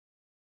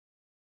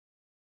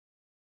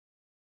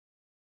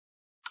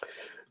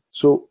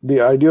So the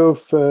idea of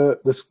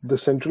the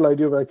central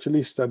idea of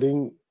actually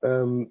studying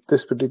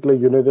this particular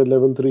unit at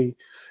level 3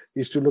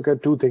 is to look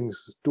at two things: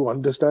 to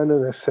understand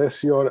and assess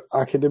your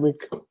academic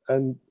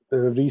and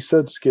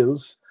research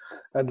skills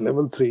at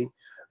level 3.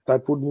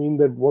 That would mean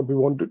that what we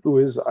want to do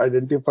is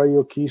identify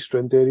your key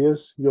strength areas,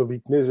 your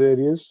weakness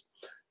areas.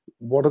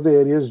 What are the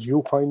areas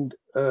you find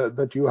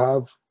that you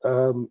have,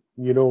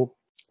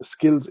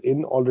 skills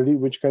in already,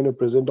 which kind of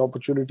present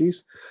opportunities,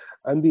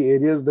 and the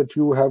areas that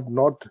you have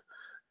not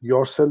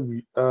yourself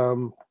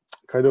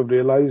kind of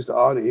realized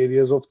are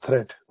areas of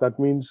threat. That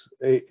means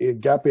a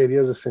gap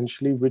areas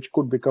essentially, which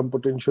could become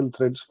potential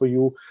threats for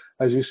you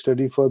as you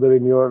study further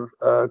in your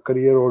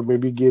career, or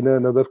maybe gain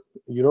another,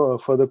 a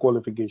further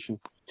qualification.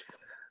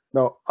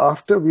 Now,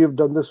 after we have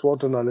done the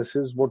SWOT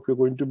analysis, what we're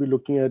going to be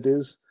looking at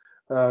is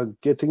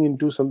getting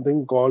into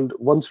something called,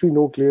 once we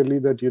know clearly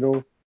that,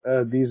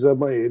 these are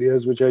my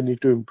areas which I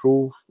need to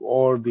improve,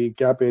 or the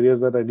gap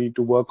areas that I need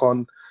to work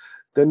on,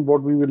 then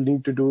what we will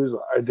need to do is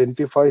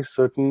identify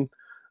certain,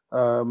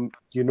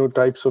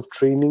 types of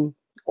training,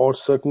 or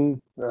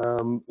certain,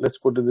 let's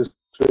put it this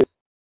way,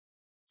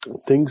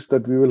 things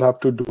that we will have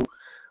to do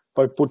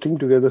by putting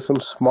together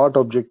some smart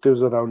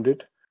objectives around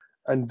it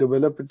and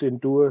develop it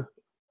into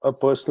a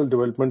personal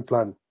development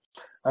plan.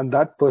 And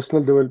that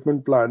personal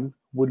development plan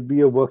would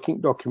be a working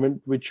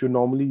document which you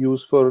normally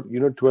use for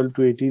 12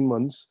 to 18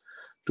 months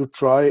to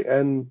try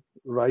and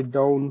write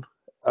down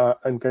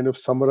and kind of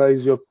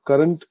summarize your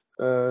current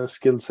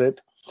skill set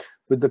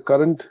with the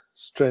current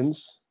strengths,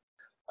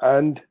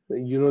 and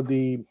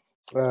the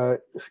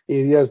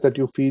areas that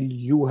you feel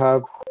you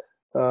have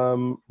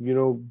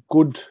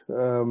good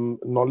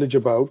knowledge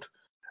about.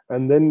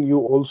 And then you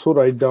also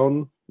write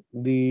down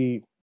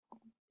the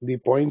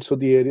points or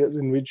the areas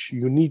in which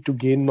you need to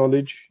gain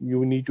knowledge,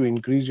 you need to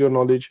increase your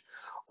knowledge,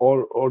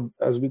 or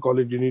as we call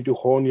it, you need to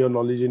hone your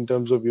knowledge in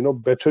terms of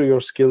better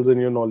your skills and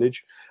your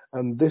knowledge.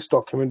 And this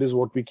document is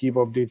what we keep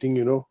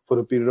updating for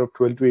a period of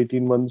 12 to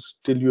 18 months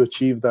till you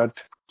achieve that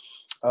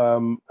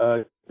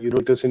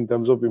test in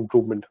terms of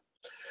improvement.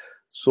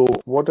 So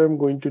what I'm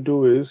going to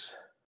do is,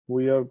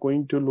 we are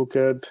going to look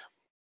at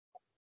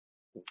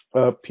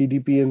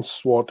PDP and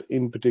SWOT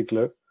in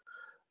particular,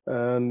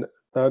 and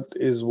that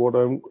is what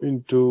I'm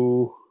going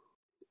to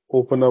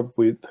open up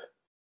with.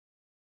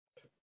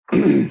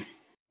 And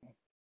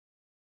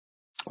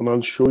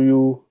I'll show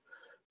you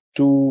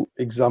two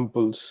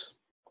examples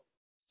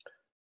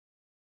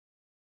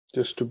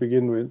just to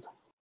begin with.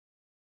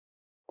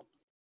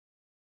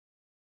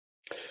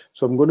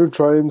 So I'm going to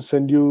try and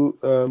send you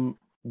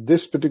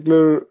this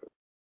particular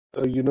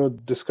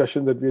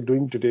discussion that we're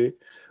doing today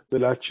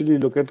will actually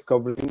look at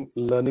covering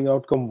learning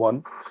outcome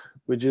 1,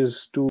 which is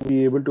to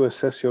be able to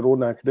assess your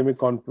own academic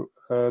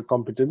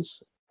competence,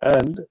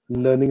 and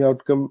learning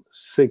outcome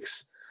 6,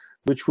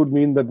 which would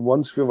mean that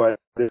once we've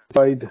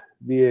identified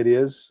the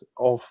areas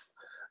of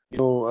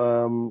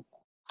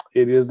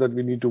areas that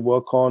we need to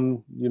work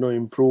on,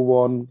 improve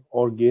on,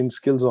 or gain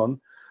skills on,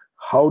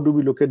 how do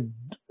we look at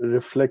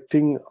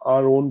reflecting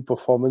our own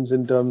performance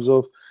in terms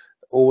of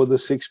over the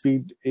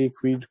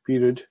 8-week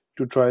period,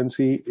 to try and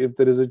see if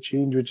there is a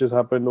change which has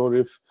happened, or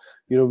if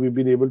we've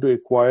been able to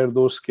acquire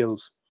those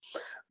skills.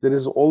 There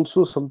is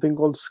also something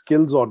called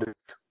skills audit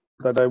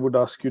that I would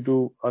ask you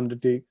to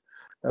undertake,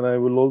 and I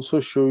will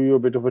also show you a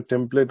bit of a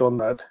template on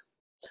that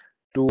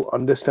to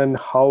understand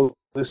how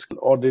this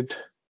audit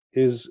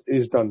is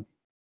done.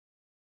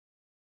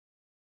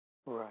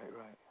 Right.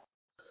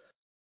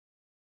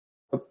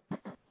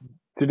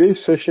 Today's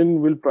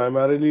session will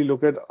primarily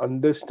look at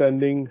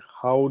understanding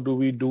how do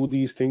we do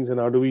these things and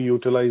how do we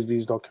utilize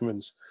these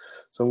documents.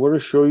 So I'm going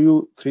to show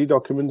you 3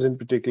 documents in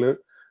particular,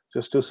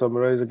 just to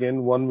summarize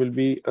again. One will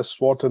be a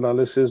SWOT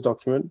analysis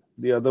document,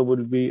 the other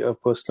will be a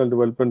personal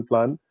development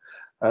plan,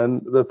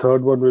 and the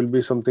third one will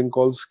be something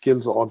called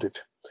skills audit.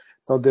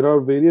 Now, there are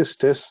various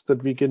tests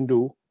that we can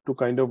do to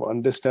kind of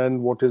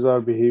understand what is our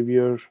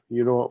behavior,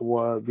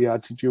 the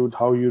attitude,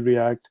 how you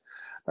react.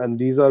 And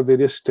these are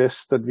various tests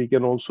that we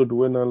can also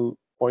do, and I'll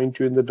point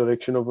you in the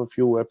direction of a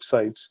few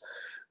websites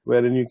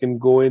wherein you can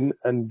go in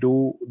and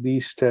do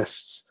these tests.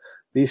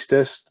 These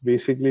tests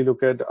basically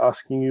look at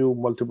asking you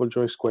multiple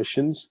choice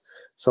questions.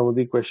 Some of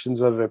the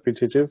questions are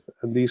repetitive,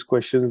 and these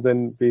questions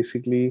then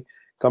basically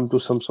come to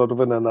some sort of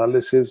an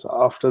analysis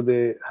after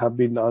they have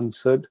been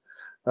answered,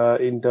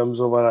 in terms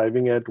of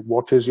arriving at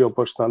what is your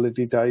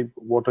personality type,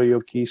 what are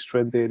your key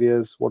strength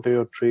areas, what are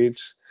your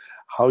traits,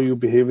 how you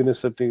behave in a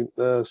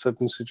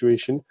certain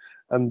situation.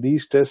 And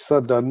these tests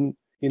are done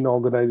in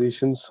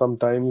organizations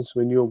sometimes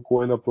when you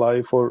go and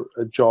apply for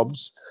jobs.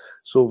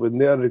 So when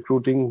they are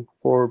recruiting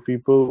for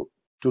people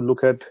to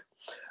look at,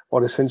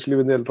 or essentially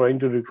when they're trying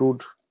to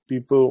recruit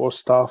people or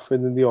staff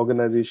within the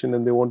organization,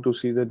 and they want to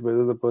see that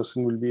whether the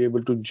person will be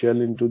able to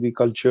gel into the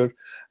culture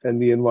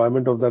and the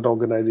environment of that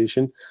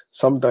organization,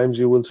 sometimes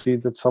you will see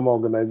that some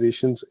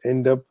organizations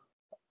end up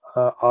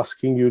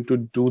asking you to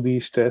do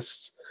these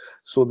tests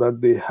so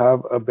that they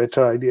have a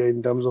better idea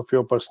in terms of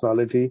your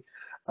personality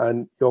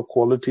and your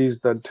qualities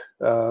that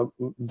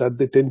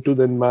they tend to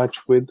then match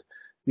with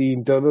the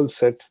internal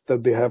set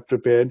that they have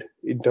prepared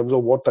in terms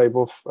of what type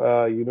of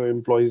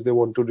employees they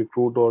want to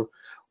recruit, or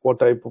what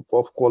type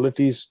of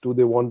qualities do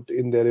they want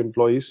in their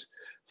employees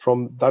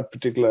from that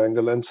particular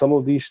angle. And some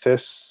of these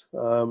tests,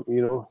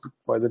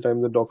 by the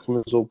time the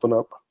documents open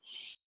up,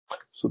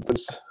 so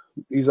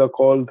these are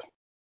called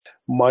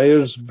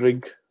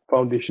Myers-Briggs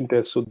Foundation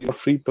tests. So these are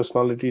free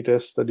personality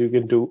tests that you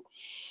can do,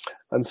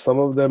 and some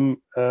of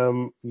them,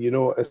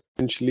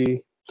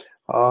 essentially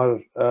are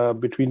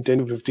between 10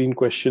 to 15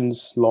 questions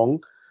long,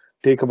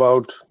 take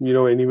about,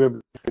 anywhere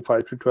between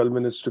 5 to 12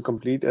 minutes to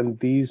complete. And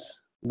these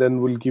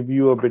then will give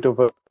you a bit of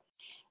a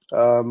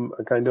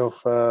kind of,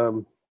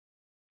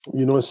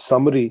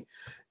 summary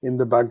in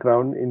the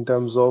background in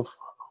terms of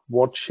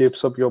what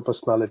shapes up your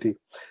personality.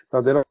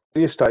 Now, there are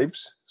various types.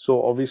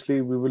 So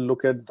obviously we will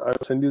look at,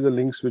 I'll send you the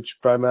links, which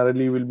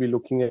primarily will be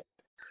looking at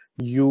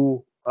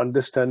you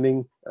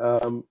understanding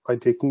by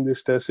taking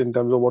this test in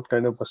terms of what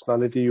kind of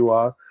personality you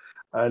are,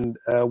 and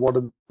what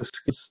are the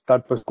skills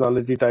that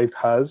personality type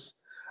has.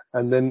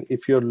 And then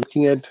if you're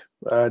looking at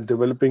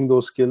developing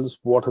those skills,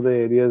 what are the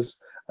areas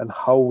and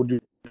how would you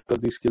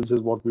develop these skills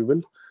is what we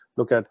will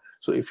look at.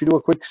 So if you do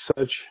a quick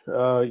search,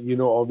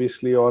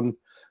 obviously on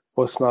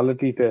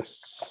personality tests,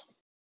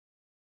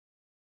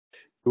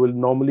 you will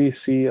normally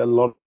see a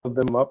lot of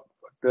them up.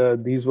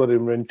 But, these were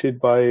invented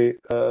by,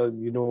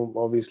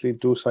 obviously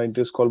two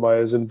scientists called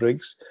Myers and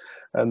Briggs,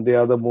 and they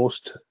are the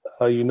most,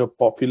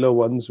 popular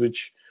ones which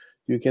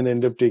you can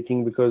end up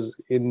taking, because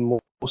in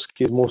most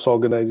cases, most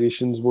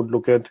organizations would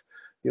look at,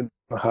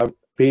 have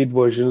paid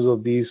versions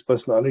of these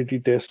personality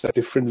tests at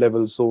different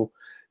levels. So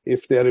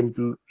if they are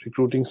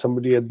recruiting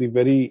somebody at the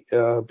very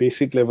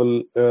basic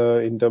level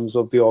in terms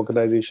of the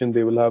organization,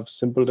 they will have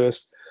simple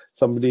tests.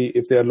 Somebody,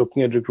 if they are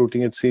looking at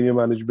recruiting at senior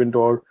management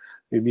or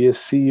maybe a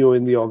CEO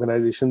in the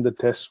organization, the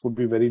tests would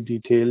be very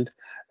detailed,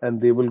 and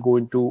they will go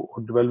into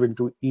or delve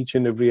into each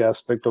and every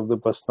aspect of the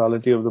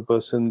personality of the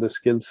person, the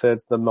skill set,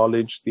 the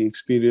knowledge, the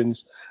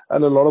experience,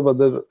 and a lot of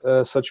other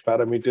such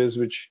parameters,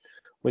 which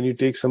when you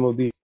take some of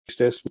these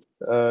tests,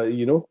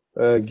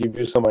 give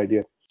you some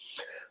idea.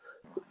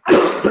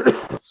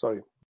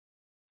 Sorry.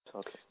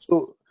 Okay.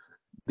 So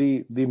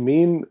the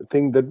main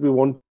thing that we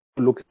want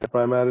to look at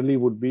primarily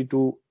would be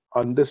to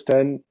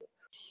understand.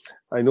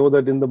 I know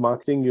that in the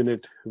marketing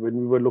unit,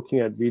 when we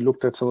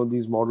looked at some of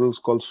these models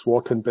called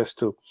SWOT and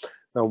PESTEL.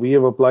 Now we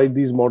have applied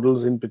these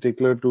models in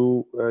particular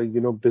to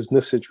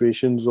business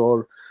situations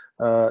or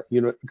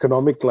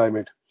economic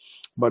climate.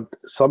 But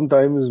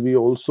sometimes we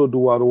also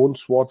do our own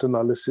SWOT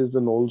analysis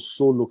and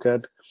also look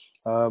at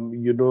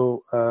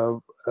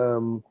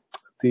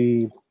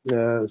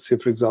say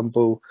for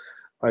example,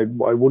 I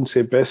wouldn't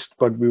say best,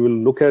 but we will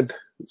look at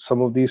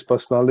some of these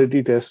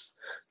personality tests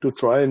to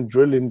try and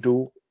drill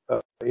into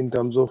in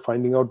terms of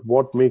finding out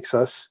what makes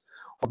us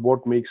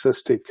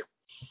tick.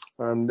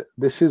 And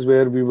this is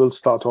where we will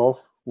start off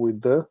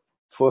with the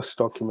first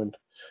document.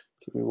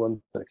 Give me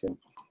 1 second.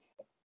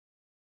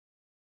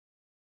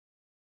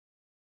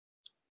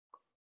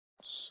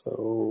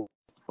 So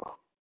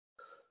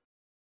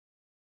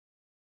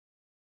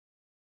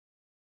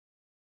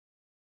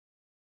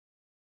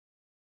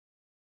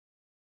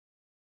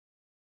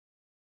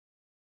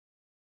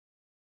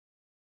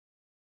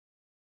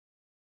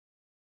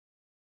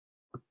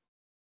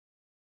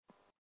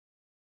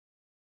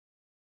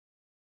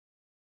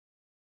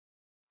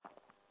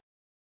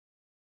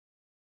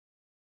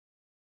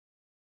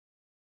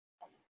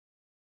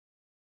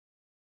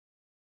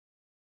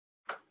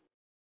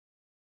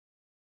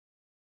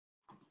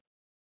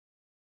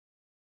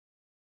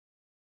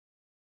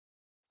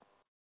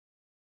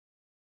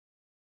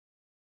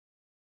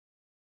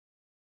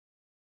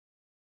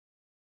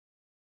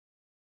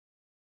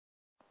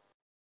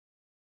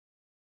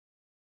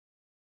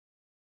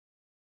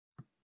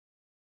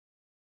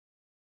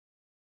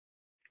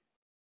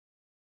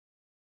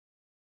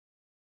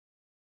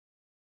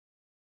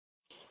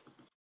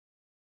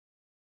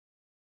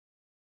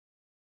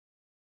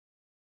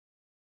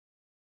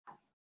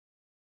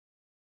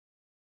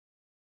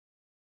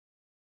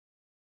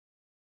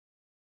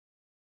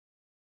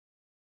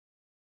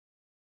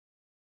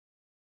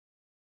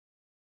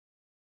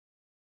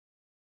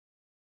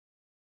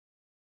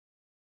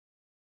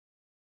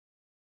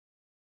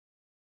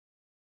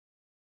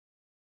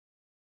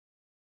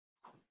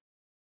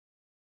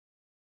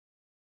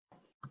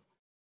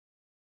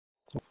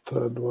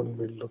third one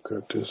we'll look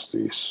at is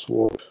the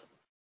SWOT.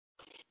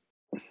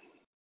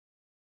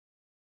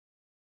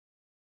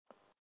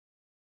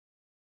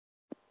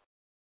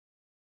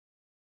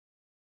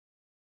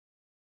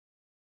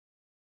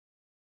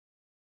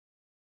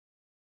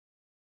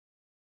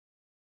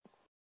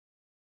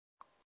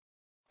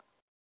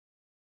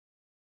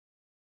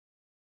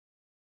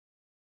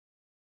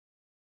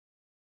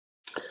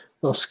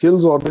 Now,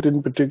 skills audit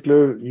in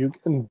particular, you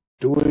can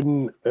do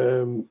in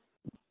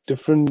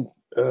different,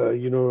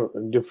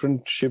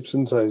 different shapes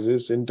and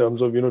sizes in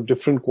terms of,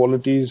 different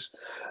qualities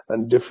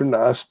and different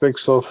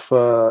aspects of,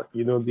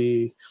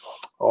 the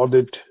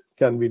audit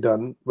can be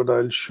done. But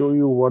I'll show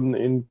you one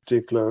in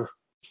particular.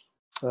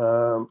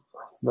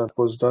 that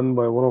was done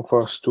by one of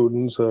our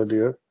students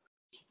earlier.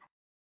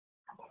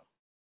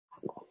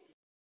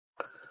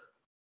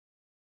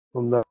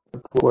 And that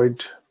was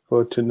quite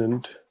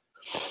pertinent.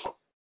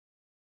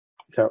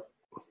 Yeah.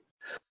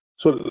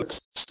 So let's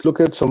look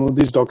at some of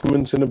these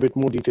documents in a bit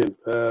more detail.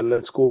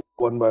 Let's go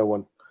one by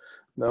one.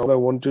 Now, what I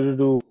wanted to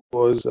do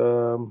was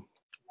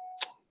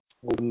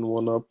open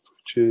one up,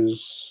 which is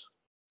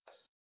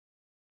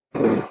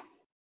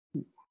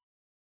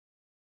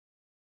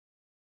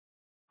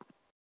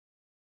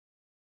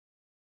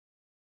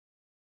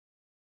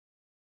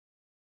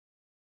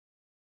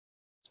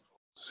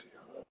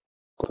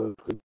with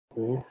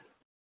me.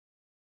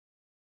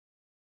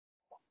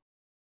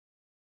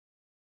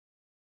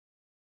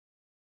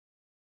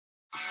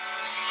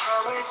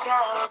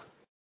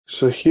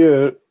 So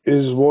here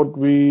is what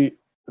we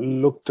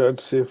looked at.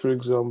 Say, for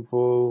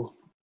example,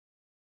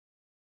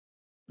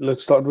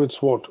 let's start with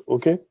SWOT.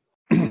 Okay.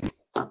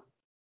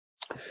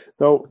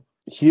 Now,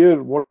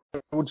 here, what I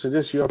would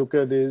suggest you look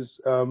at is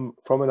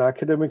from an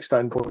academic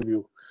standpoint of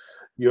view,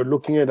 you're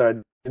looking at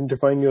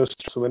identifying your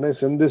strengths. So when I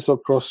send this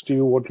across to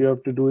you, what you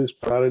have to do is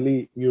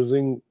parallelly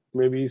using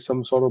maybe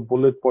some sort of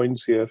bullet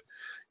points here.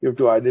 You have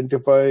to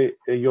identify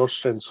your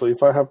strengths. So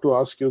if I have to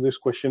ask you this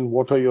question,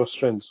 what are your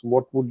strengths?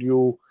 What would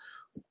you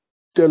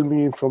tell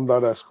me from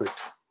that aspect?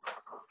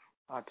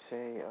 I'd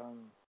say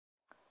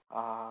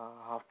I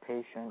have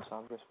patience, I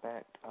have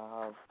respect,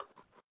 I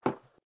have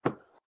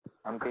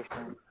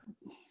ambition.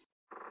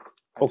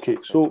 Okay,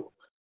 so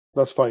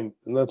that's fine.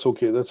 That's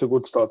okay. That's a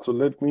good start. So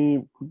let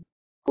me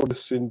put this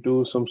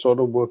into some sort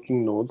of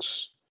working notes,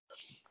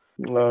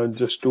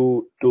 just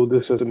to do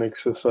this as an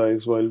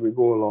exercise while we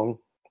go along.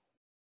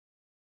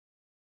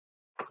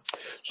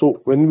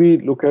 So when we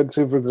look at,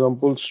 say, for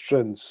example,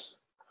 strengths,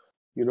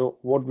 you know,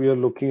 what we are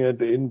looking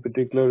at in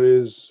particular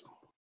is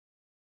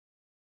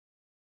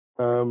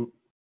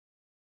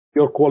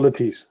your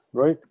qualities,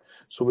 right?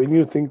 So when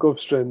you think of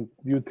strength,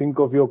 you think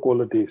of your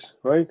qualities,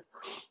 right?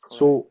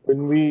 So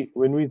when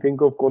we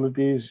think of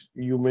qualities,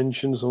 you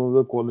mentioned some of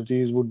the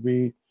qualities would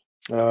be,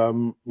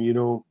 you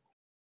know,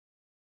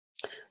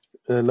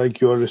 like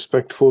you are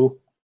respectful.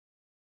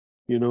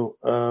 You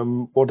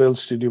know, what else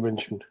did you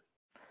mention?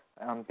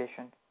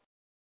 Ambition.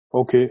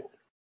 Okay.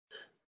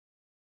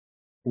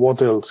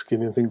 What else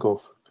can you think of?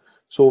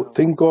 So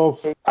think of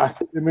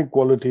academic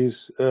qualities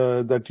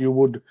that you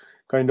would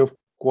kind of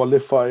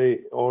qualify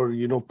or,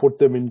 you know, put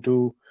them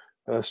into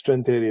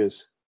strength areas.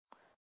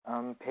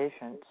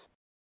 Patience.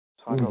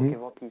 So I don't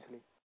give up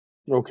easily.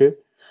 Okay.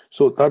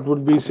 So that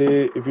would be,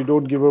 say, if you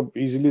don't give up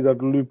easily,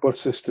 that will be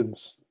persistence.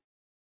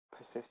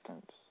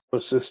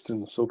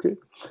 Persistence, okay.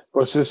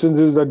 Persistence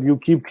is that you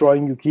keep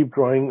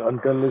trying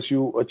until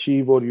you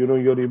achieve, or, you know,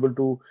 you're able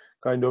to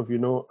kind of, you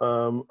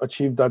know,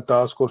 achieve that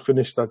task or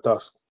finish that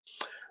task.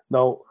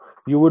 Now,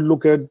 you would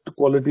look at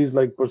qualities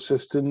like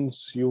persistence.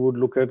 You would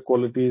look at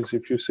qualities,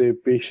 if you say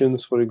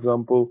patience, for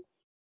example,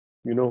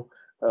 you know,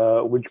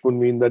 which would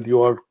mean that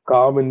you are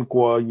calm and,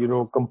 you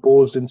know,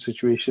 composed in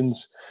situations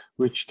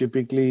which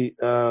typically,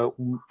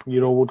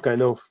 you know, would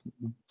kind of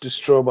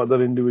disturb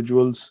other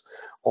individuals,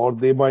 or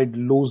they might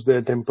lose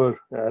their temper,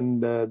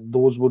 and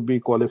those would be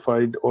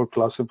qualified or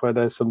classified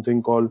as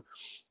something called,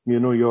 you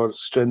know, your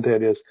strength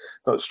areas.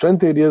 Now,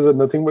 strength areas are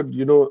nothing but,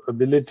 you know,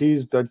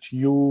 abilities that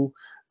you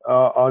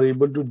are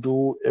able to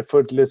do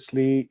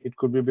effortlessly. It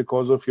could be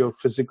because of your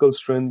physical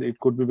strength. It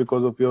could be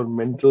because of your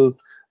mental,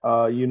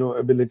 you know,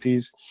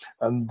 abilities.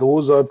 And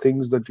those are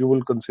things that you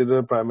will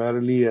consider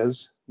primarily as,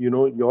 you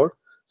know, your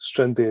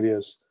strength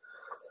areas.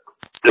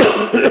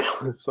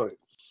 Sorry.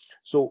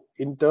 So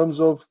in terms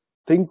of,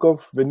 think of,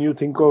 when you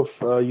think of,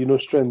 you know,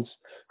 strengths,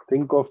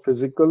 think of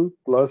physical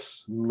plus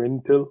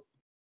mental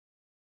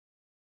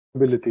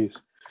abilities.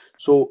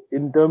 So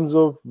in terms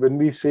of when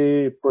we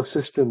say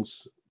persistence,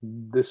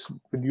 this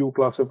would you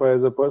classify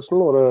as a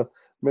personal or a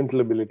mental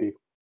ability?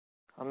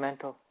 A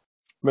mental.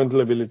 Mental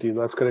ability,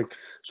 that's correct.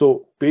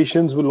 So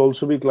patience will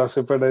also be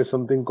classified as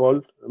something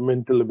called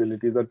mental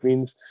ability. That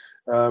means,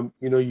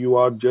 you know, you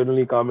are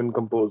generally calm and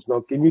composed.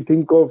 Now, can you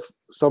think of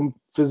some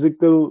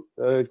physical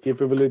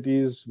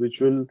capabilities which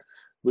will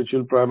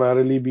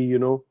primarily be, you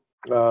know,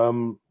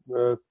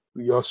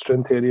 your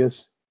strength areas?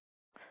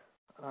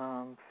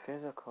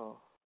 Physical.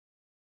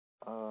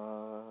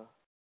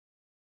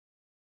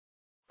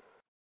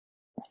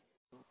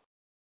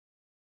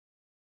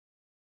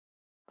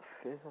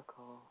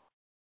 Physical.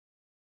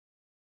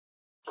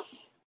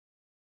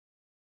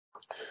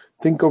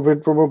 Think of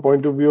it from a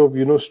point of view of,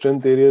 you know,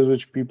 strength areas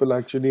which people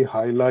actually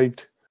highlight,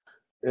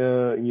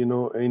 you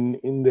know,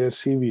 in their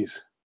CVs.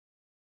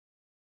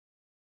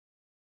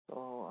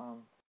 So,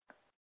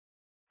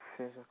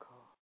 physical.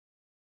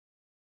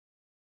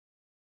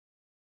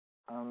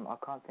 I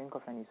can't think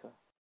of any, sir.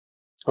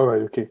 All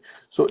right, okay.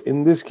 So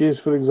in this case,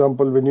 for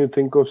example, when you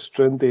think of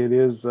strength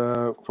areas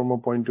from a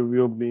point of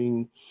view of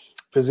being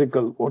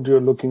physical, what you're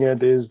looking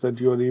at is that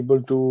you're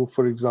able to,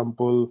 for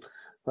example,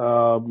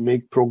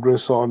 make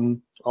progress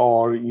on,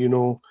 or, you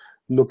know,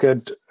 look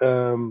at,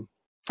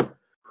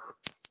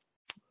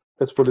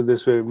 let's put it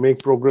this way, make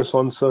progress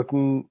on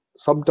certain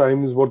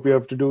sometimes what we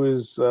have to do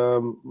is,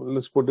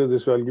 let's put it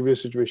this way, I'll give you a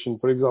situation.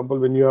 For example,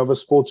 when you have a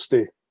sports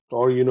day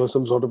or,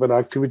 some sort of an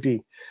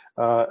activity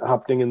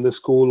happening in the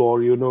school or,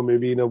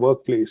 maybe in a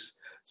workplace,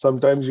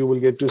 sometimes you will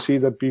get to see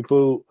that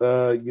people,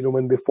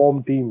 when they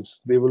form teams,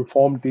 they will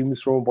form teams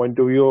from a point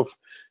of view of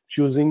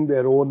choosing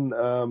their own,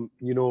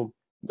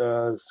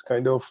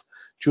 kind of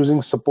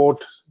choosing support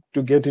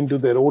to get into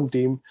their own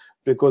team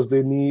because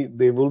they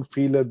will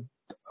feel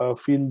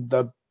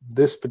that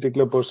this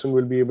particular person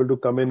will be able to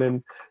come in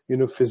and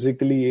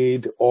physically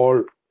aid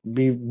or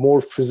be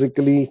more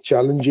physically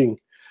challenging,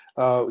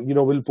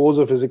 will pose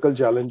a physical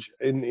challenge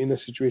in a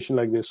situation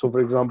like this. So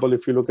for example,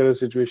 if you look at a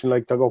situation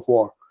like tug of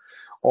war,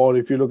 or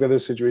if you look at a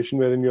situation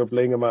wherein you're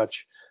playing a match,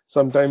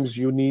 sometimes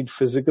you need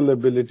physical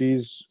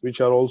abilities which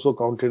are also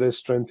counted as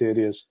strength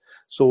areas.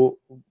 So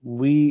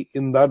we,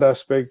 in that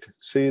aspect,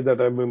 say that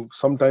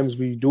sometimes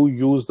we do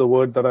use the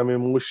word that I'm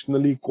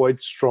emotionally quite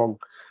strong,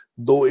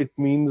 though it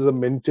means a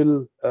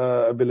mental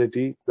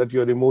ability that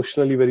you're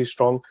emotionally very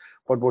strong.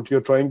 But what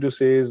you're trying to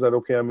say is that,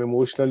 okay, I'm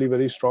emotionally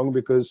very strong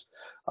because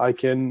I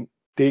can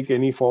take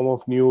any form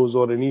of news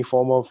or any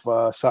form of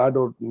sad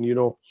or,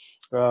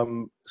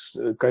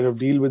 kind of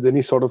deal with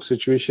any sort of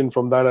situation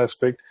from that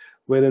aspect,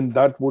 wherein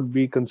that would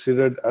be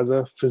considered as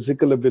a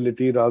physical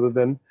ability rather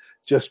than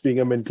just being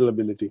a mental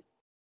ability.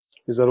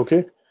 Is that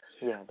okay?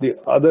 Yeah. The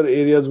other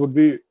areas would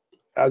be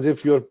as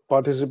if you're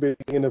participating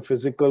in a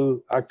physical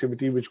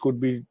activity, which could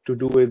be to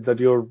do with that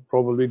you're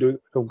probably doing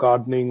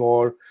gardening,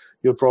 or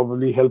you're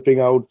probably helping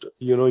out,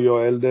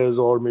 your elders,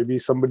 or maybe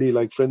somebody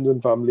like friends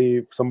and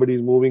family,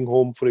 somebody's moving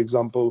home, for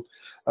example,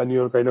 and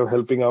you're kind of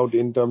helping out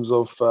in terms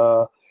of,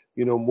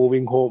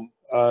 moving home.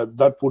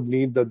 That would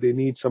need that they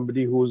need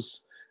somebody who's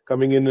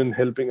coming in and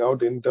helping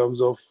out in terms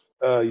of,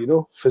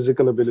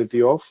 physical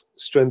ability of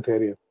strength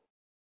area.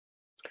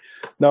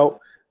 Now,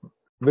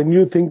 when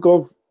you think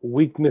of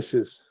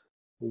weaknesses,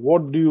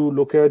 what do you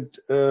look at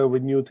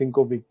when you think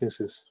of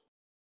weaknesses?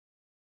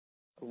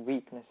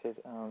 Weaknesses.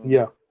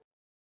 Yeah.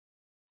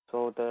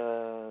 So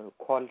the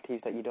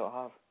qualities that you don't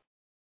have.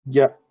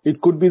 Yeah,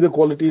 it could be the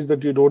qualities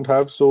that you don't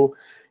have. So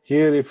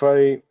here, if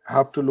I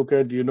have to look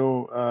at,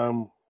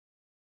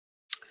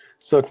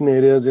 certain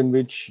areas in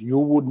which you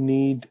would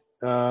need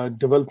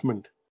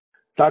development,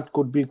 that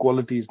could be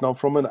qualities. Now,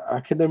 from an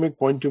academic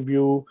point of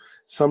view,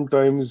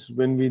 sometimes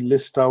when we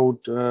list out,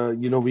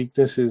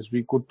 weaknesses,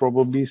 we could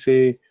probably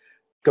say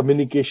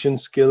communication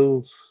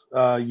skills.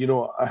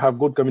 I have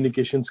good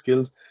communication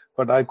skills,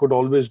 but I could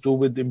always do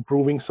with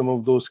improving some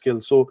of those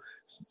skills. So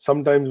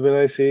sometimes when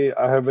I say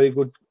I have very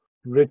good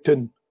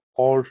written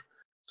or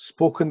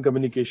spoken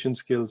communication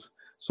skills,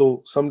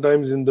 so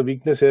sometimes in the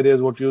weakness areas,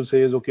 what you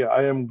say is, okay,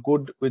 I am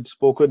good with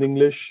spoken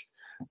English,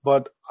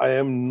 but I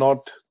am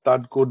not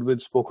that good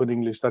with spoken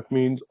English. That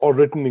means, or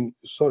written,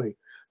 sorry.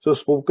 So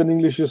spoken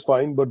English is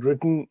fine, but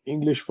written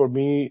English for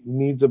me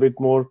needs a bit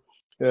more,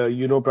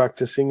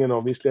 practicing, and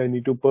obviously I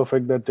need to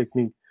perfect that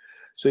technique.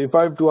 So if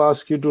I have to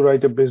ask you to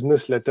write a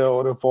business letter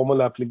or a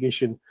formal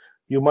application,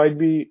 you might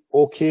be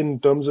okay in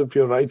terms of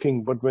your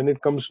writing, but when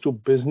it comes to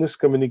business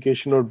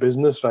communication or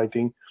business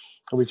writing,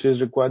 which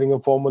is requiring a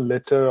formal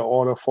letter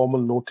or a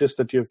formal notice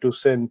that you have to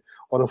send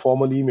or a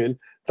formal email,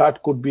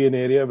 that could be an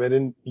area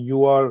wherein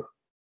you are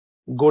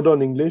good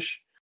on English.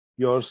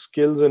 Your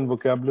skills and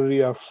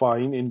vocabulary are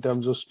fine in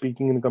terms of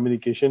speaking and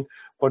communication.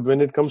 But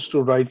when it comes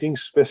to writing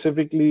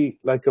specifically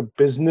like a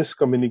business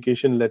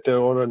communication letter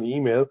or an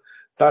email,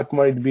 that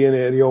might be an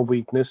area of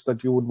weakness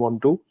that you would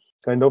want to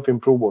kind of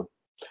improve on,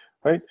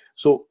 right?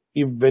 So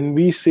when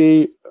we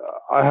say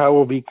I have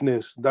a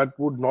weakness, that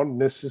would not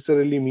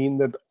necessarily mean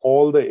that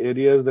all the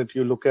areas that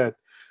you look at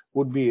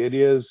would be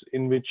areas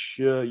in which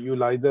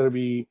you'll either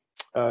be,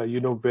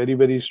 very,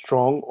 very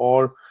strong,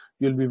 or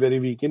you'll be very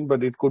weak in,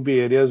 but it could be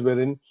areas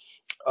wherein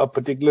a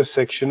particular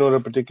section or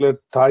a particular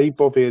type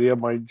of area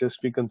might just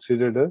be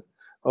considered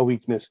a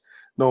weakness.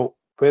 Now,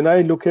 when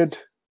I look at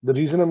the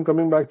reason I'm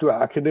coming back to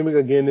academic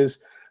again is,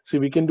 see,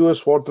 we can do a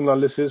SWOT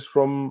analysis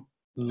from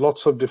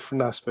lots of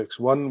different aspects.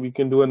 One, we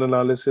can do an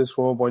analysis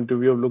from a point of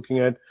view of looking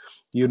at,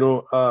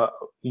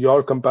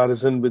 your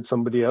comparison with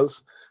somebody else.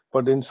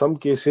 But in some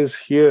cases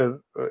here,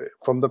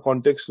 from the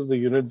context of the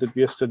unit that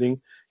we are studying,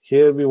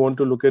 here we want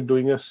to look at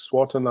doing a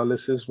SWOT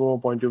analysis from a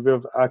point of view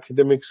of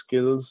academic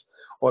skills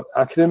or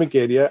academic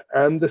area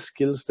and the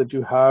skills that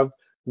you have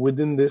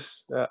within this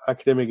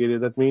academic area.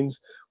 That means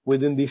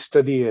within the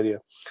study area.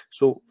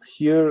 So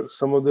here,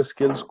 some of the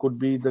skills could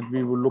be that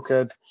we will look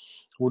at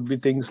would be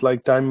things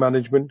like time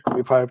management.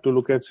 If I have to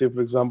look at, say,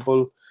 for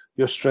example,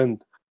 your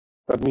strength,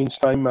 that means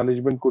time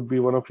management could be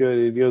one of your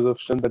areas of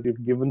strength, that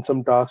you've given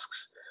some tasks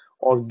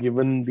or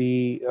given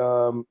the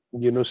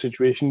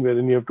situation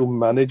wherein you have to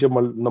manage a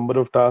number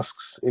of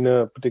tasks in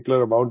a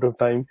particular amount of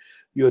time,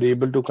 you're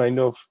able to kind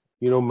of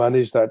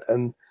manage that.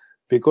 And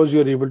because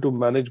you're able to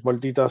manage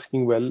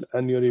multitasking well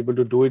and you're able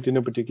to do it in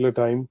a particular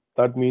time,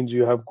 that means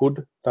you have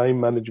good time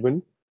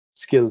management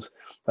skills.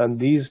 And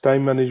these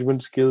time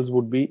management skills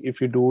would be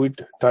if you do it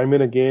time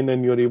and again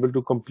and you're able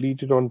to complete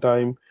it on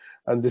time,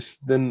 and this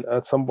then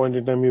at some point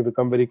in time you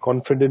become very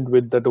confident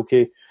with that,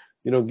 okay,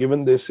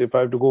 given this, if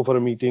I have to go for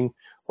a meeting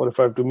or if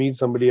I have to meet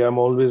somebody, I'm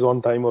always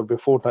on time or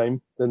before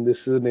time, then this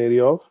is an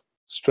area of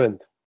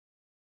strength.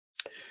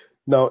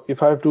 Now,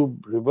 if I have to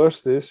reverse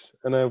this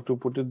and I have to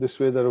put it this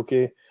way, that,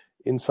 okay,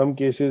 in some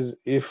cases,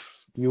 if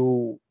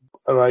you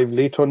arrive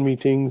late on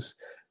meetings,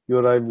 you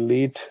arrive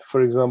late,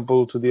 for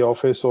example, to the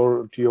office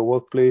or to your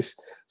workplace,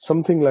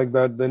 something like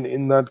that, then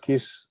in that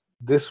case,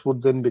 this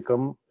would then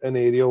become an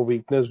area of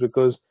weakness,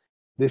 because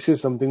this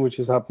is something which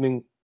is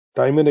happening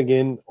time and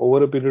again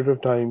over a period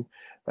of time.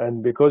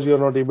 And because you're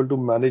not able to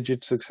manage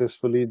it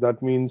successfully,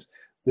 that means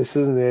this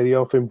is an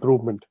area of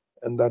improvement.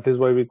 And that is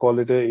why we call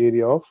it an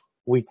area of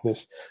weakness.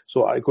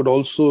 So I could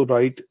also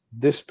write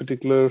this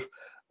particular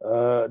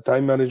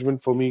time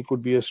management for me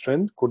could be a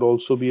strength, could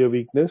also be a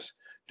weakness,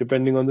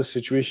 depending on the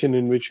situation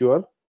in which you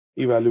are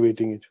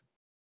evaluating it.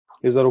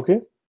 Is that okay?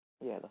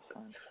 Yeah, that's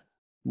fine.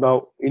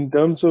 Now, in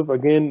terms of,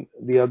 again,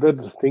 the other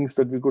things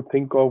that we could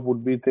think of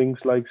would be things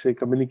like, say,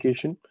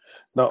 communication.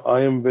 Now,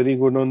 I am very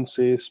good on,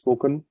 say,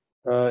 spoken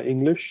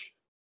English,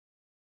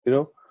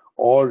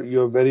 or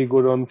you're very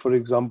good on, for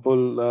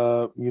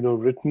example,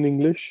 written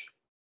English.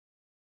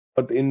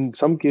 But in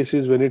some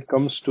cases, when it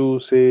comes to,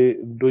 say,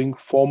 doing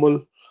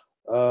formal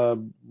uh,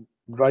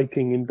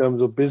 writing in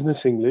terms of business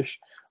English,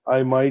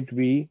 I might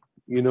be,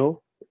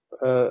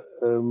 uh,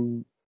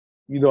 um,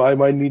 I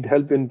might need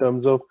help in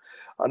terms of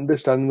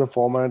understanding the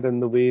format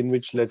and the way in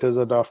which letters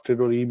are drafted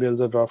or emails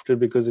are drafted,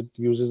 because it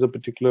uses a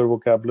particular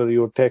vocabulary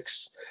or text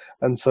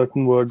and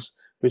certain words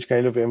which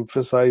kind of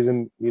emphasize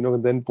and,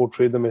 then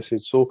portray the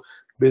message. So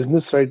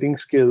business writing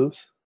skills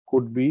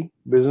could be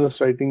business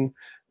writing,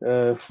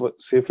 for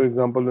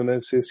example, when I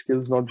say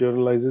skills, not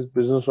generalizes,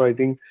 business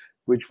writing,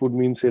 which would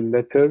mean, say,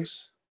 letters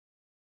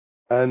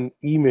and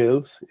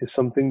emails, is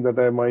something that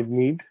I might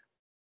need,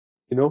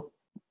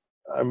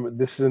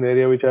 this is an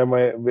area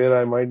where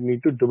I might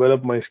need to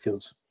develop my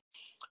skills.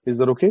 Is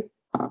that okay?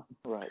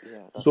 Right,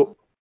 yeah.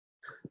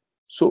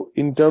 So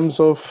in terms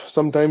of,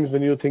 sometimes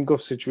when you think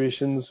of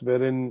situations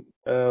wherein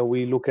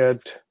we look at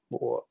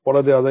what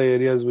are the other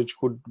areas which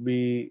could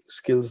be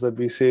skills that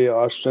we say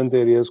are strength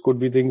areas, could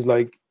be things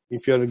like,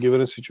 if you are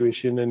given a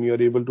situation and you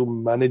are able to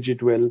manage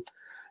it well,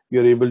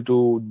 you're able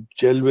to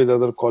gel with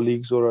other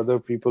colleagues or other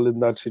people in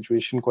that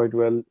situation quite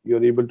well,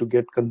 you're able to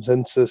get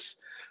consensus.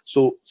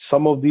 So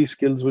some of these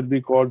skills would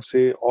be called,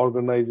 say,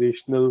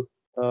 organizational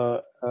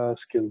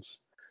skills,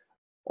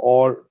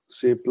 or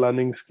say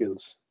planning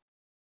skills.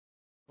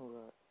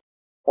 Right.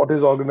 What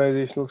is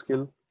organizational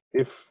skill?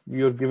 If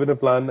you're given a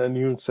plan and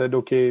you said,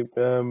 okay,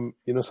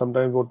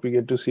 sometimes what we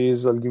get to see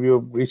is, I'll give you a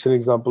recent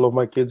example of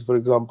my kids. For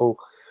example,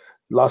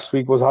 last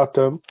week was half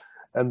term,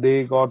 and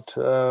they got,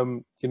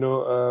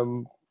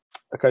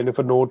 a kind of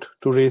a note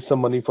to raise some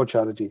money for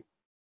charity.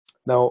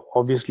 Now,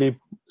 obviously,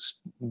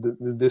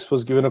 this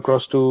was given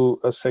across to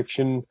a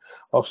section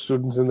of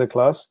students in the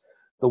class.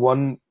 The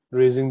one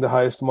raising the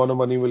highest amount of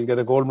money will get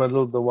a gold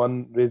medal. The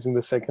one raising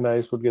the second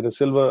highest would get a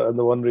silver, and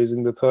the one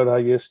raising the third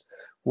highest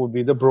would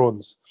be the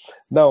bronze.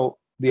 Now,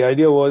 the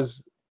idea was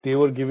they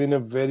were given a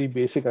very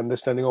basic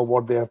understanding of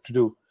what they have to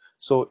do.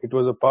 So it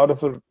was a part of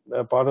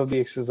the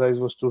exercise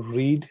was to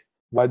read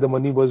why the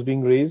money was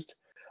being raised,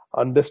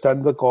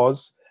 understand the cause,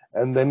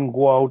 and then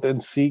go out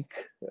and seek,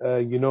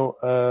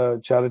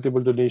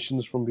 charitable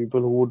donations from people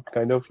who would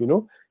kind of,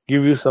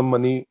 give you some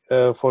money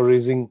for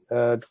raising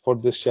for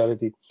this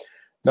charity.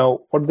 Now,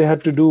 what they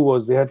had to do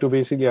was they had to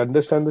basically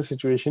understand the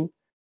situation.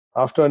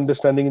 After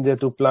understanding it, they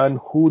had to plan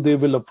who they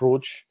will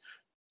approach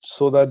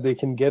so that they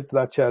can get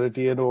that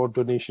charity and or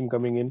donation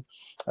coming in.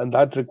 And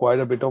that required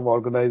a bit of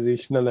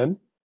organizational and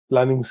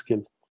planning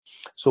skill.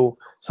 So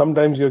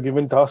sometimes you're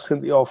given tasks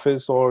in the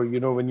office, or,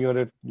 when you're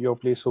at your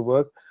place of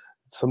work,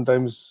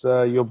 sometimes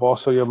your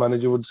boss or your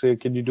manager would say,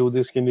 can you do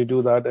this, can you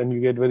do that? And you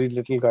get very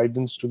little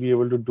guidance to be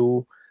able to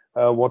do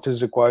what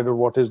is required or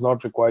what is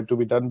not required to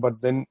be done.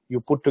 But then you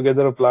put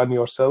together a plan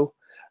yourself,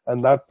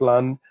 and that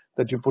plan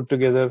that you put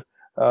together,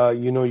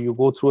 you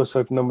go through a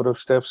certain number of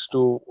steps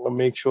to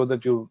make sure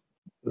that you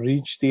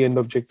reach the end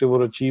objective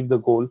or achieve the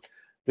goal,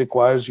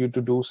 requires you to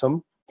do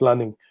some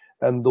planning.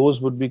 And those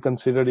would be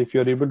considered, if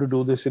you're able to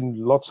do this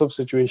in lots of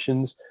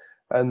situations,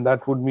 and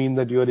that would mean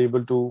that you're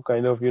able to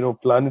kind of,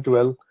 plan it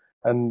well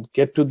and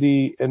get to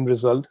the end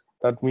result.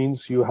 That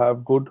means you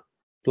have good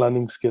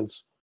planning skills.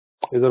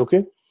 Is that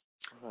okay?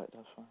 Right,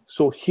 that's fine.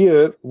 So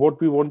here,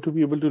 what we want to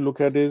be able to look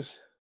at is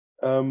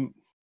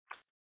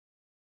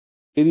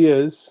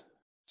areas.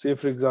 Say,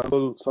 for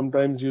example,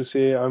 sometimes you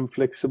say, I'm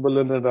flexible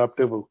and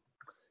adaptable.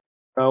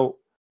 Now,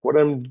 what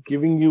I'm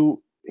giving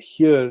you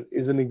here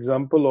is an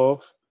example of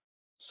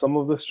some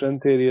of the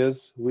strength areas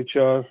which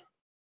are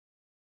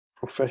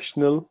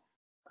professional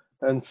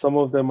and some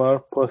of them are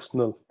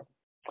personal.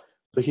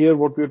 So here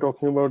what we're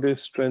talking about is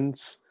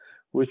strengths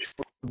which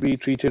could be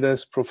treated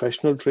as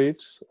professional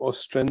traits, or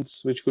strengths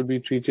which could be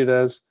treated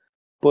as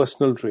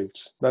personal traits.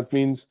 That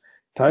means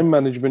time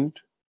management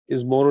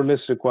is more or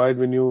less required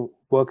when you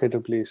work at a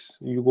place,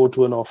 you go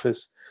to an office.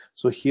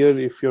 So here,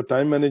 if your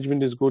time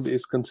management is good,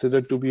 is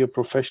considered to be a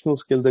professional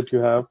skill that you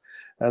have,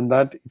 and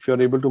that if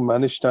you're able to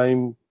manage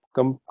time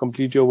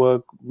complete your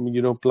work,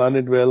 plan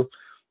it well,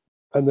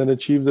 and then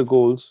achieve the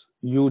goals,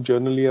 you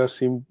generally are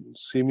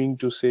seeming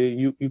to say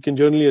you can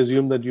generally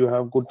assume that you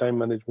have good time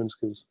management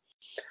skills.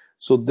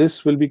 So this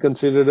will be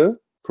considered a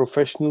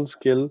professional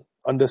skill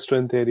under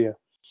strength area.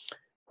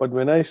 But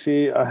when I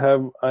say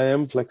I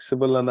am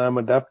flexible and I am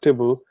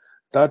adaptable,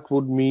 that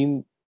would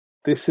mean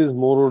this is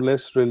more or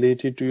less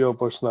related to your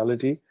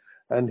personality.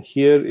 And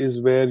here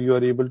is where you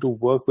are able to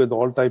work with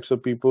all types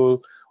of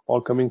people,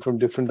 all coming from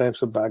different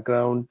types of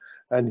background.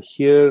 And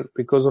here,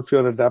 because of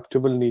your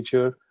adaptable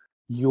nature,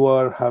 you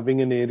are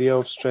having an area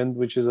of strength,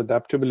 which is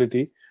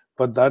adaptability,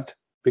 but that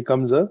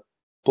becomes a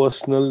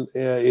personal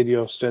area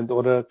of strength,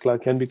 or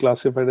can be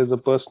classified as a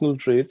personal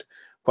trait,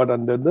 but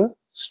under the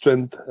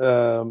strength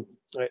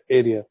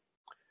area.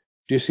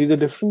 Do you see the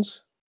difference?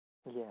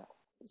 Yeah.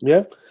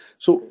 Yeah.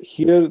 So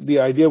here the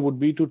idea would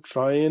be to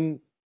try and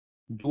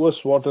do a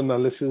SWOT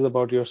analysis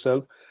about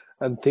yourself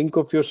and think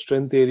of your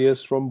strength areas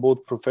from both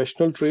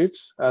professional traits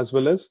as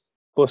well as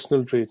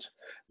personal traits.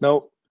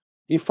 Now,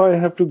 if I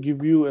have to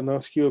give you and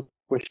ask you a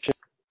question,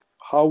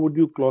 how would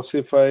you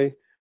classify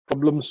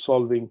problem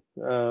solving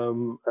as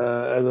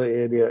an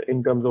area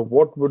in terms of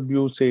what would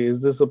you say?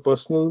 Is this a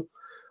personal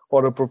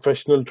or a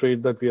professional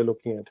trait that we are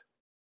looking at?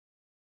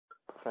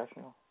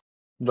 Professional.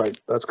 Right,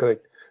 that's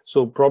correct.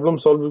 So problem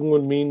solving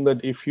would mean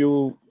that if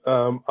you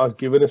are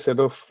given a set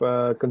of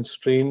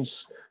constraints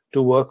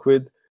to work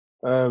with,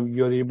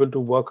 you're able to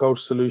work out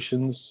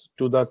solutions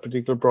to that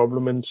particular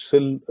problem and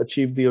still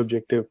achieve the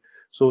objective.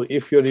 So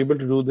if you're able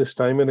to do this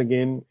time and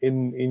again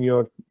in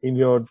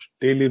your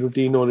daily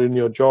routine or in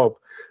your job,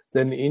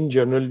 then in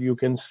general you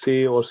can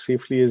say or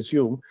safely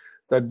assume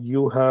that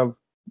you have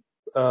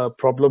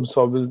problem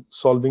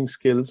solving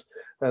skills,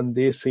 and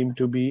they seem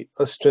to be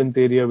a strength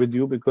area with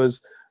you, because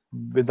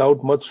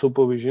without much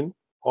supervision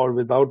or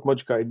without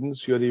much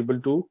guidance, you're able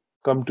to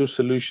come to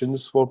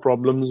solutions for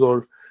problems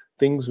or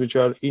things which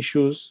are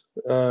issues,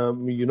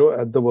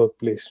 at the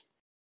workplace.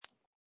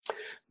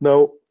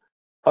 Now,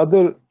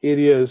 other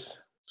areas.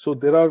 So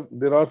there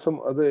are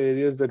some other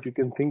areas that you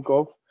can think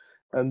of,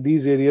 and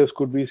these areas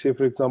could be, say,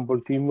 for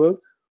example, teamwork.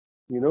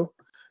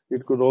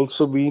 It could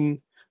also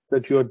mean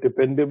that you are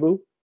dependable.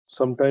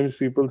 Sometimes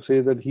people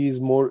say that he's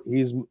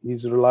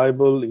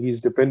reliable,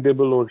 he's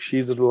dependable, or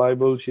she's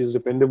reliable, she's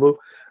dependable.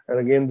 And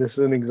again, this is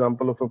an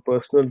example of a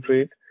personal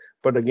trait,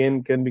 but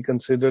again can be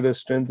considered as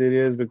strength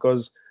areas,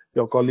 because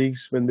your colleagues,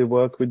 when they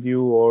work with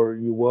you or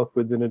you work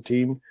within a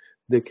team,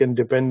 they can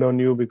depend on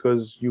you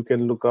because you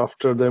can look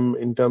after them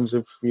in terms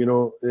of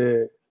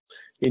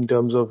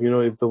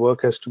if the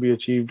work has to be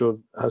achieved or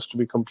has to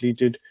be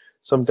completed.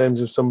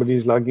 Sometimes if somebody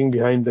is lagging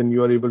behind, then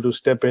you are able to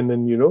step in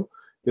and you're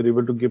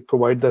able to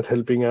provide that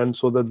helping hand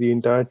so that the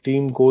entire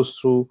team goes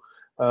through,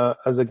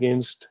 as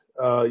against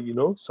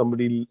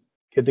somebody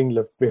getting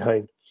left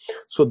behind.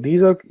 So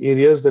these are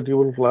areas that you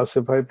will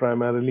classify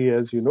primarily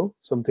as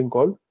something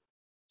called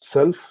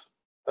self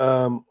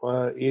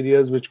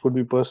areas, which could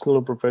be personal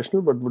or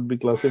professional, but would be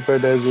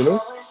classified as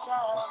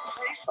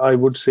I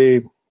would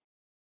say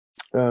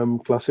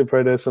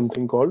classified as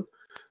something called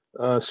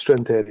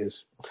strength areas.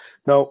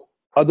 Now,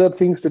 other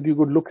things that you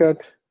could look at,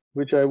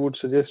 which I would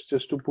suggest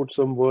just to put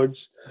some words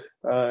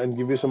and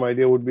give you some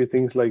idea, would be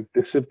things like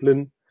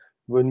discipline.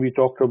 When we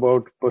talked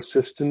about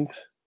persistent,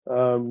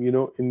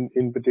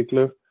 in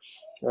particular,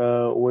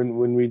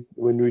 when we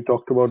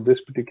talked about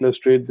this particular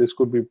trait, this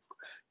could be,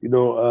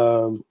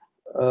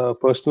 a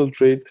personal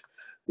trait.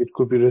 It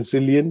could be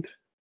resilient,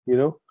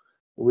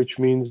 which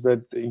means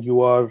that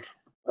you are,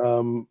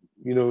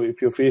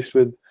 if you're faced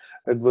with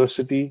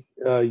adversity,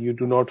 you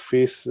do not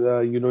face,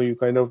 you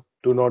kind of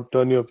do not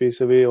turn your face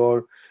away,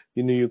 or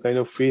you kind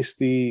of face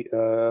the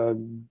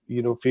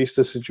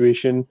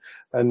situation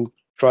and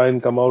try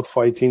and come out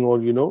fighting, or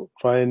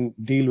try and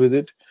deal with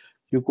it.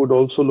 You could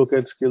also look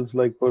at skills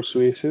like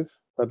persuasive.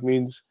 That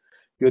means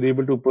you're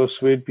able to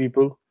persuade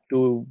people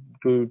to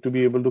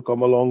be able to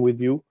come along with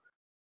you.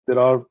 There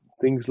are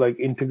things like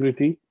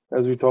integrity,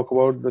 as we talk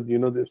about, that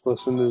this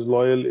person is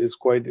loyal, is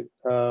quite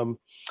has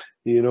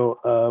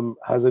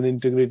an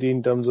integrity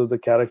in terms of the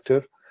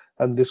character,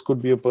 and this could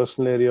be a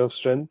personal area of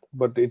strength,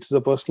 but it's a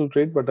personal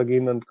trait, but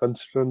again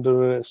considered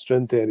under a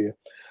strength area.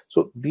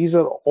 So these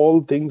are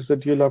all things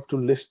that you'll have to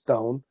list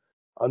down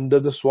under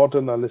the SWOT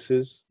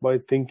analysis by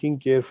thinking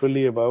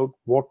carefully about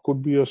what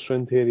could be your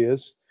strength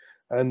areas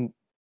and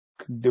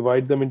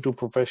divide them into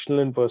professional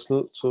and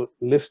personal. So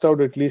list out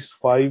at least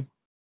 5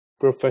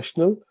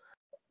 professional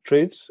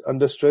traits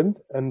under strength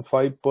and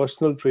 5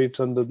 personal traits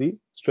under the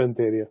strength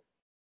area.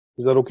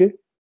 Is that okay?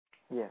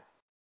 Yeah.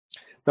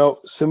 Now,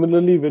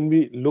 similarly, when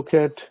we look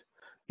at,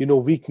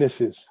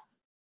 weaknesses,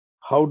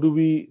 how do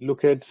we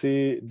look at,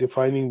 say,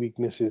 defining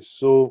weaknesses?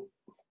 So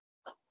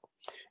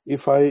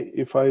if I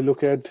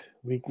look at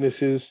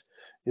weaknesses,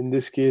 in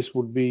this case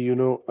would be,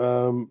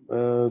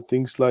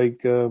 things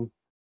like, just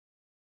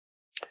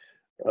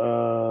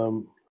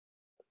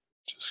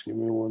give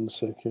me one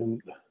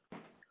second.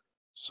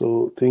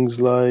 So things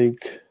like,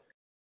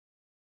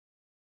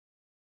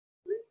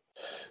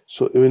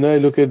 So when I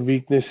look at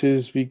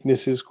weaknesses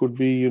could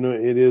be,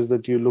 areas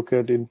that you look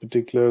at in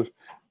particular,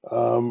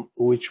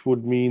 which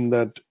would mean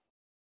that,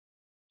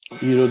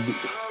 you know,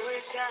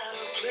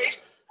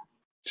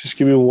 just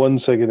give me 1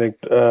 second,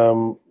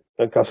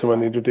 Kasim, I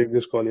need to take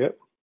this call, yeah?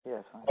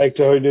 Yes, fine.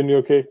 Hector, how are you doing? You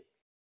okay?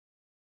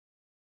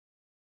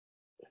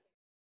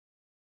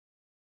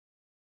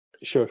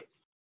 Sure.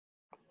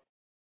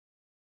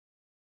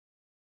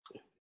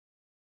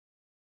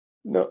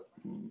 No,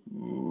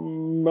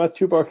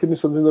 Matthew Parkin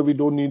is something that we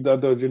don't need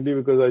that urgently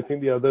because I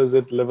think the others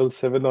at level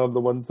 7 are the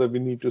ones that we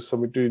need to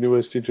submit to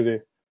university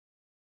today.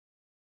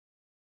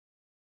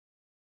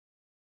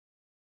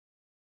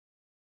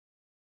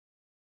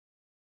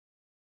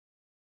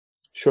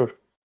 Sure.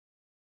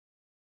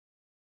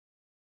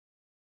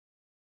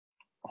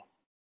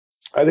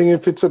 I think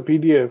if it's a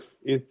PDF,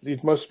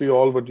 it must be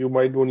all, but you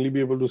might only be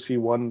able to see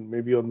one,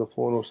 maybe on the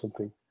phone or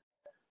something.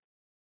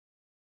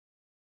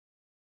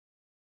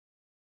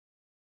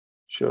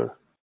 Sure.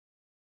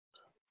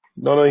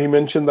 No, he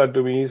mentioned that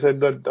to me. He said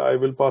that I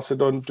will pass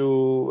it on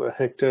to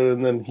Hector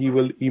and then he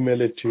will email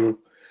it to you.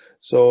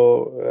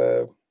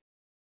 So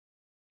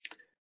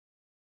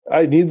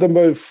I need them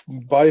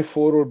by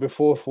 4 or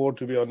before 4,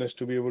 to be honest,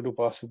 to be able to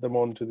pass them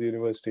on to the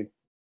university.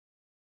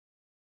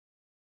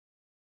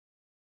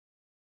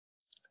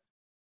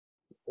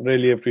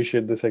 Really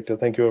appreciate this, Hector.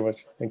 Thank you very much.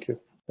 Thank you.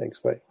 Thanks.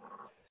 Bye.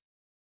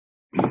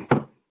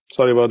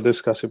 Sorry about this,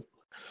 Kasim.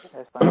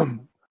 That's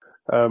fine.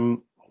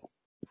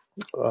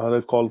 I had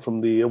a call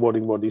from the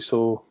awarding body,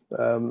 so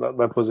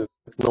that was it.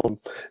 No.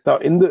 Now,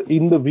 in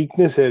the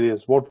weakness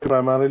areas, what we're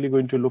primarily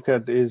going to look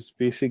at is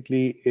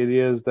basically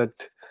areas that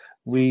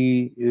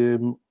we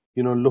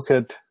look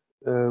at,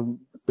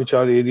 which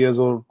are areas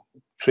or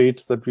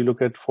traits that we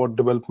look at for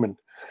development.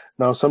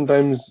 Now,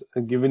 sometimes,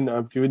 I've given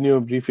you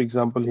a brief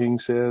example here,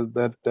 says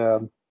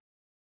that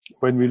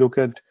when we look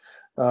at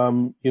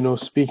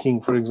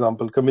speaking, for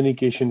example,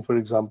 communication, for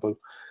example,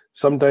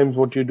 sometimes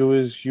what you do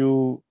is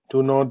you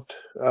are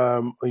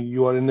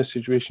in a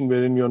situation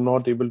wherein you're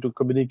not able to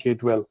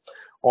communicate well,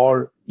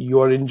 or you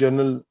are in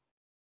general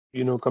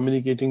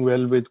communicating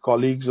well with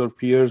colleagues or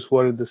peers who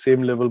are at the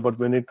same level, but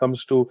when it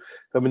comes to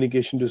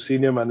communication to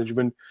senior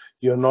management,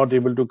 you're not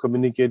able to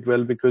communicate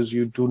well because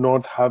you do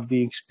not have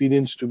the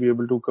experience to be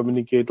able to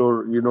communicate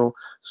or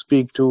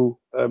speak to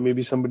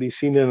maybe somebody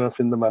senior enough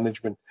in the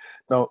management.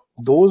 Now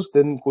those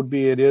then could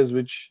be areas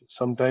which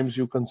sometimes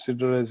you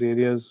consider as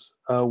areas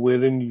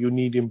wherein you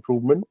need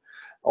improvement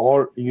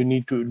or you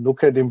need to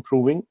look at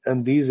improving,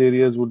 and these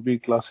areas would be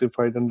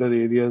classified under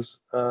areas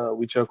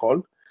which are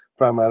called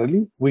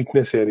primarily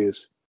weakness areas.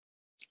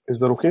 Is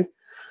that okay?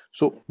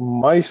 So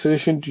my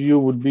suggestion to you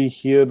would be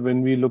here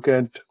when we look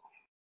at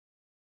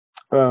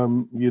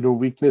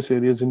weakness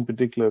areas in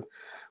particular,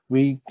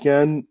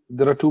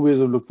 there are two ways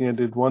of looking at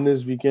it. One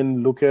is we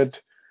can look at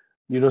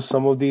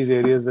some of these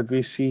areas that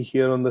we see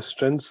here on the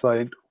strength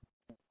side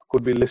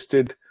could be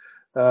listed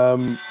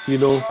in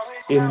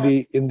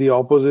the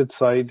opposite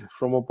side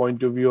from a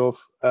point of view of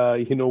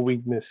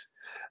weakness,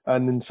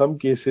 and in some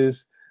cases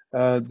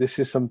this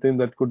is something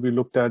that could be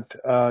looked at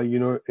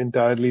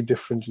entirely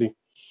differently.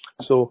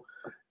 So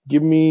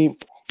give me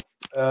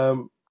a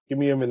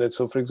minute.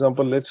 So for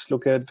example, let's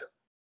look at,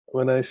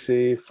 when I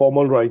say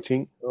formal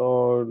writing,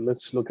 or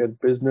let's look at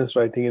business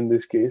writing in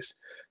this case,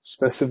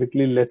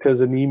 specifically letters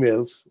and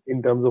emails,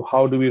 in terms of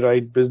how do we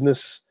write business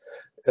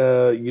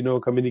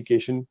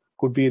communication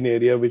could be an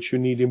area which you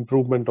need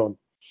improvement on.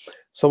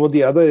 Some of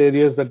the other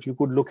areas that you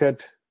could look at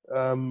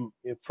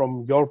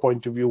from your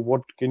point of view,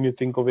 what can you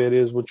think of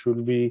areas which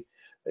will be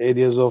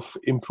areas of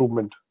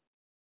improvement?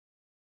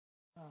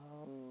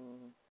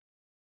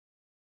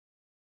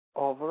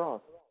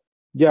 Overall.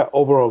 Yeah,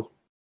 overall.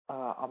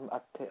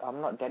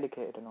 I'm not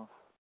dedicated enough.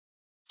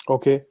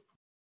 Okay,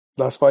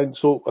 that's fine.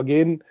 So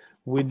again,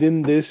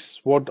 within this,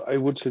 what I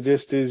would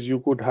suggest is you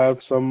could have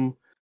some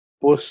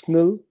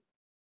personal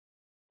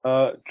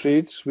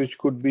traits which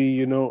could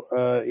be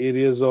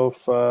areas of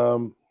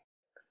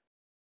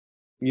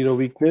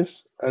weakness,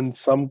 and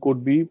some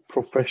could be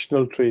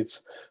professional traits.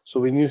 So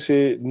when you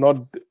say not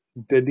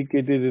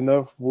dedicated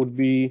enough, would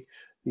be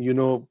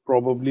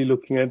probably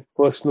looking at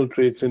personal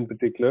traits in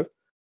particular.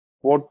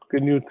 What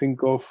can you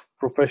think of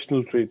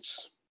professional traits?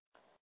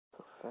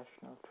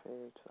 Professional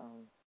traits,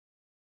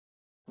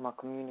 my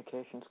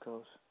communication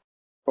skills.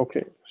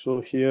 Okay,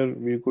 so here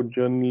we could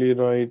generally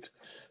write,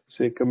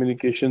 say,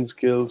 communication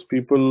skills.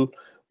 People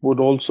would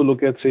also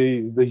look at,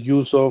 say, the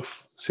use of,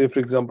 say, for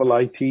example,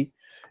 IT.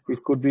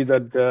 It could be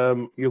that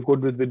you're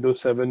good with Windows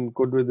 7,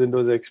 good with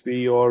Windows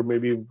XP, or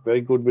maybe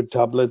very good with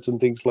tablets and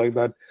things like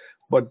that.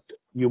 But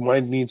you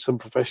might need some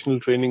professional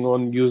training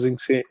on using,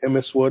 say,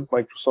 MS Word,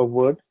 Microsoft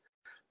Word.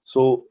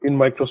 So in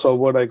Microsoft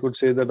Word, I could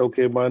say that,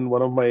 okay,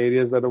 one of my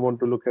areas that I want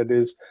to look at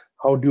is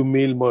how do you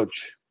mail merge?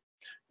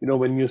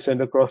 When you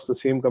send across the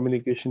same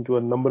communication to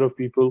a number of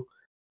people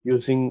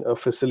using a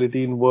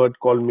facility in Word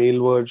called mail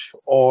merge,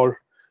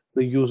 or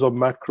the use of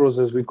macros,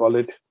 as we call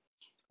it,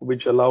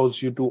 which allows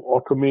you to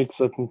automate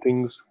certain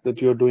things that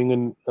you're doing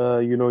in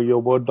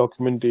your Word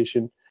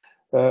documentation.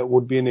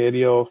 would be an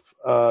area of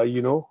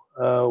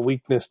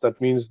weakness. That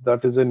means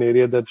that is an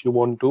area that you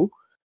want to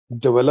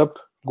develop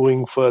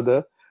going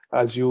further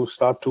as you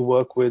start to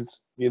work with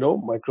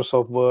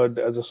Microsoft Word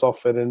as a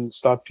software and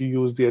start to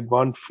use the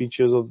advanced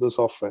features of the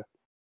software.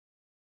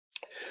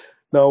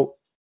 Now,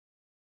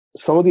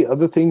 some of the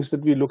other things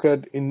that we look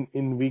at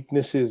in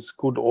weaknesses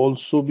could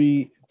also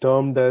be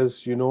termed as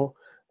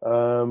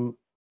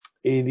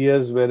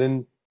areas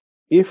wherein,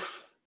 if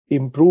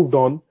improved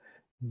on,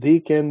 they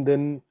can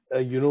then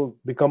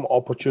become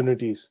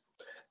opportunities.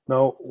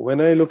 Now,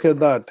 when I look at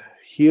that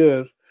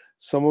here,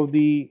 some of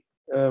the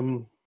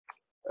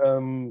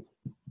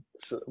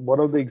one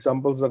of the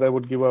examples that I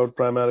would give out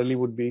primarily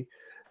would be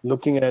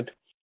looking at,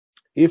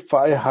 if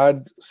I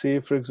had,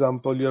 say, for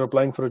example, you're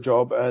applying for a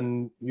job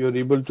and you're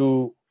able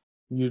to,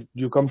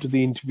 you come to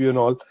the interview and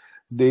all,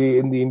 they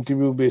in the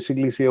interview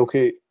basically say,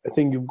 okay, I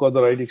think you've got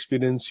the right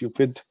experience, you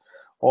fit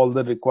all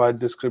the required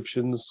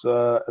descriptions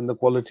and the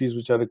qualities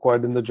which are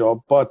required in the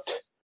job, but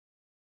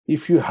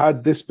if you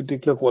had this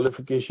particular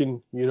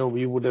qualification,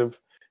 we would have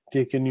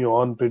taken you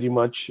on pretty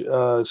much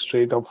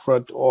straight up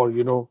front, or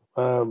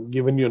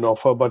given you an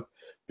offer. But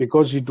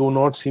because you do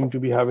not seem to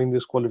be having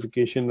this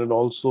qualification and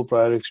also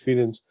prior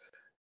experience,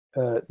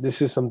 this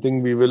is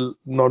something we will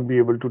not be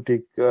able to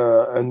take,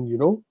 and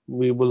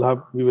we will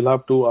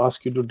have to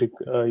ask you to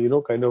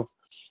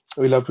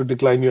we'll have to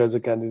decline you as a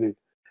candidate.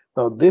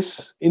 Now, this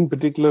in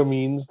particular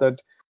means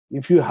that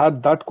if you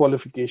had that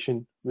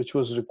qualification which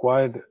was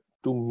required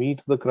to meet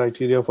the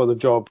criteria for the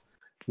job,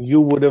 you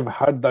would have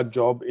had that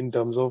job in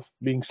terms of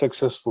being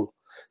successful.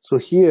 So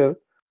here,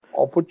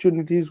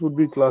 opportunities would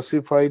be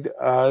classified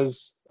as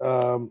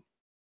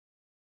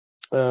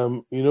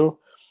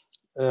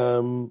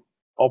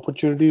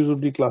opportunities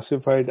would be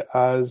classified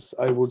as,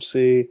 I would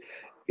say,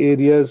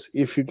 areas,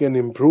 if you can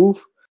improve,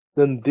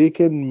 then they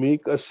can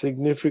make a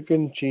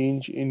significant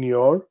change in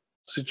your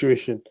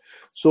situation.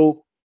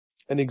 So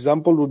an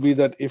example would be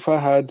that if I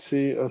had,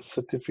 say, a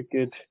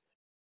certificate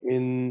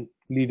in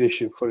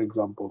leadership, for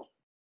example,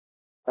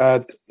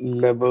 at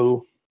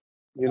level,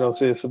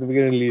 say a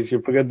certificate in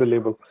leadership, forget the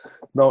label.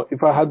 Now,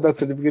 if I had that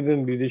certificate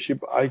in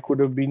leadership, I could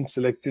have been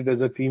selected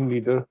as a team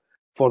leader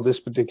for this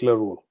particular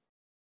role.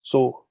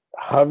 So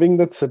having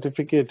that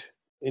certificate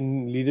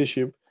in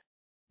leadership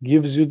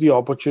gives you the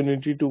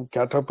opportunity to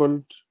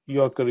catapult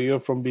your career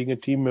from being a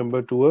team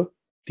member to a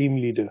team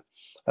leader,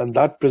 and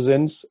that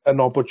presents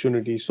an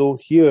opportunity. So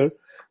here,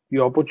 the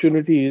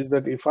opportunity is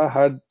that if I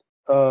had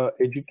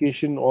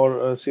education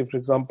or say, for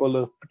example,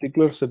 a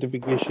particular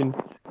certification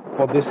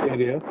for this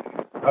area,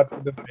 that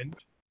would have meant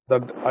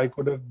that I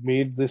could have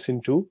made this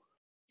into,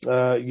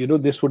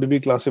 this would be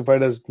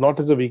classified as not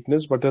as a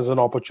weakness, but as an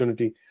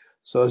opportunity.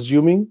 So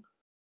assuming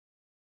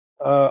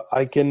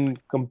I can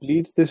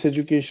complete this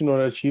education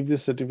or achieve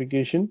this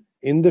certification,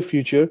 in the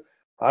future,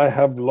 I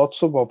have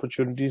lots of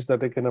opportunities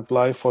that I can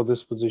apply for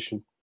this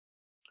position.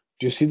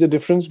 Do you see the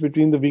difference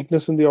between the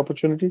weakness and the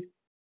opportunity?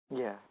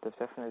 Yeah, that's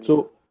definitely.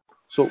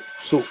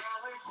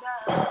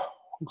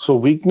 So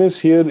weakness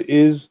here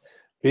is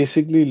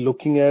basically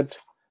looking at,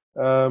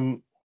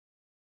 an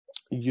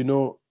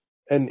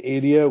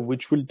area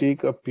which will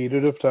take a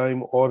period of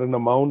time or an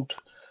amount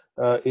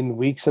in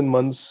weeks and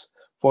months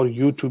for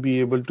you to be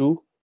able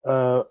to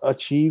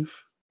achieve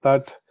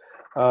that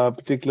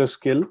particular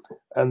skill,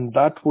 and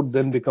that would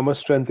then become a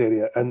strength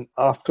area. And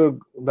after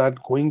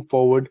that, going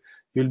forward,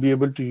 you'll be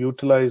able to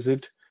utilize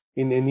it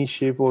in any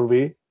shape or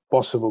way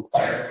possible.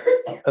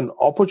 An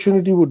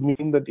opportunity would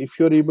mean that if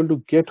you're able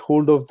to get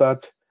hold of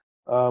that,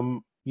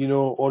 or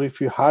if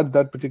you had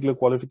that particular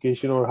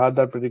qualification or had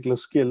that particular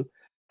skill,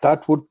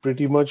 that would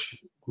pretty much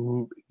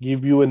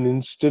give you an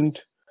instant,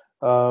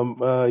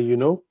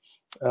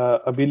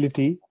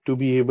 ability to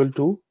be able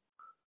to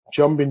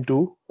jump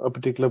into a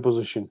particular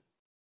position.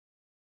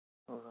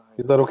 Right.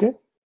 Is that okay?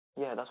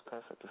 Yeah, that's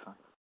perfectly fine.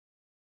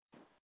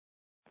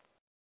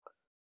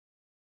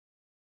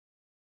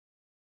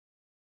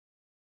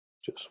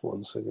 Just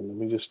 1 second. Let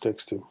me just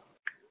text him.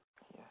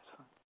 Yeah, it's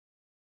fine.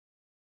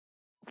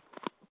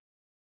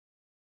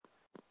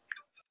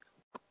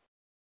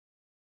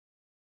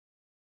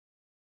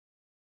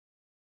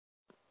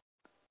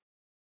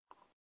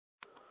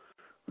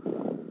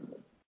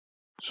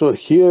 So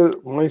here,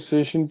 my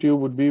suggestion to you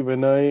would be,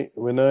 when I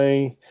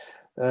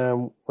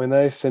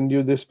send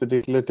you this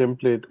particular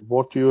template,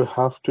 what you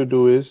have to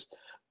do is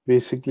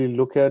basically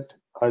look at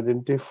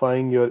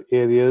identifying your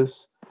areas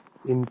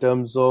in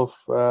terms of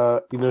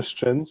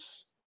strengths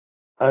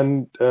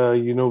and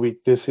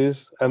weaknesses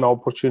and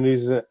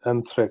opportunities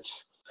and threats.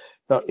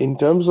 Now, in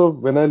terms of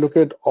when I look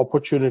at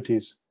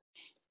opportunities,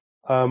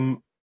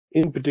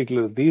 in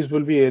particular, these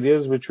will be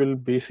areas which will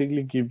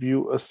basically give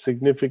you a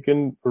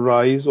significant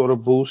rise or a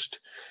boost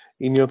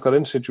in your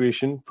current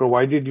situation,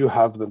 provided you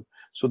have them.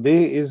 So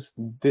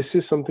this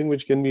is something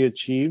which can be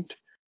achieved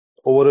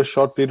over a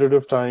short period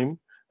of time,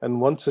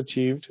 and once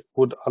achieved,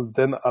 would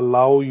then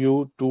allow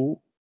you to,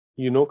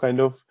 kind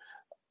of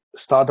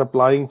start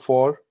applying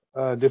for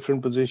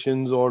different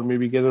positions, or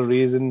maybe get a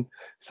raise in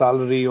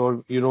salary,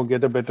 or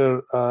get a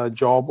better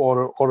job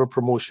or a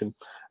promotion.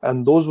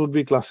 and those would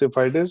be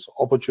classified as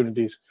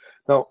opportunities.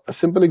 Now, a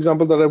simple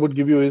example that I would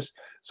give you is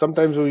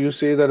sometimes when you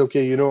say that,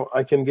 okay,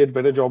 I can get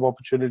better job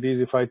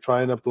opportunities if I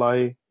try and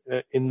apply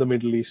in the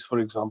Middle East, for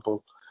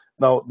example.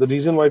 Now, the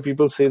reason why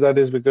people say that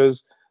is because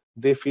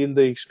they feel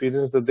the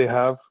experience that they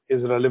have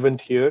is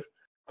relevant here,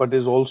 but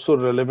is also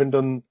relevant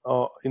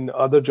in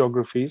other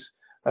geographies.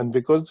 And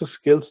because the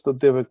skills that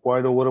they've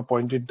acquired over a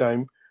point in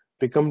time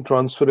become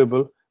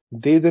transferable,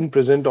 they then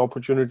present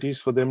opportunities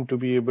for them to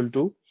be able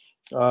to,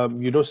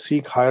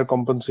 seek higher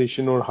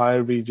compensation or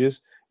higher wages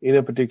in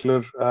a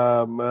particular,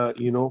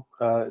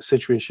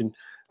 situation.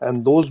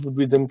 And those would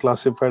be then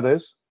classified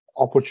as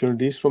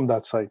opportunities from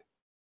that side.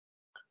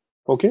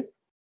 Okay?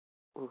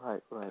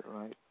 Right.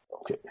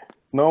 Okay.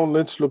 Now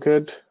let's look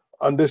at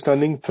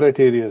understanding threat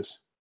areas.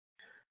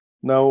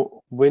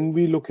 Now, when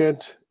we look at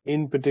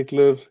in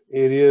particular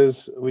areas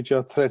which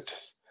are threats,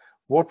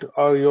 what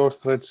are your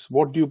threats?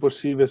 What do you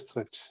perceive as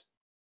threats?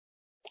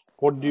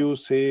 What do you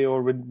say,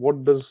 or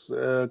what does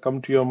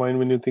come to your mind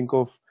when you think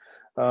of,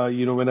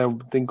 when I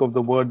think of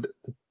the word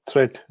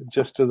threat,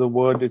 just as a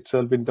word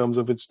itself in terms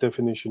of its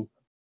definition?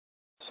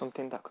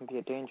 Something that can be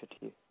a danger to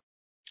you.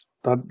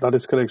 That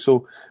is correct.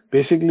 So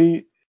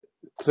basically,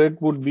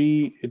 threat would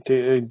be,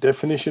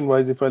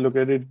 definition-wise, if I look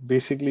at it,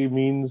 basically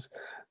means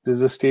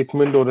there's a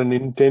statement or an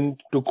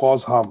intent to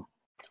cause harm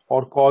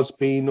or cause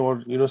pain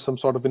or some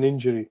sort of an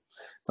injury.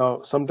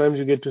 Now, sometimes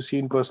you get to see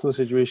in personal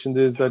situations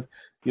is that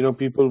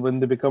people, when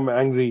they become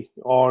angry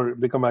or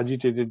become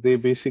agitated, they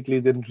basically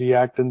then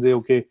react and say,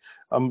 okay,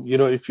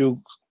 if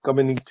you come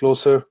any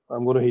closer,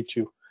 I'm going to hit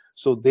you.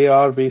 So they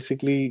are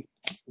basically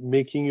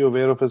making you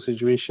aware of a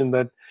situation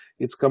that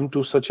it's come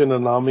to such an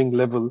alarming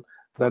level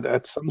that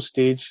at some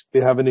stage they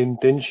have an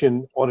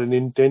intention or an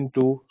intent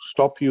to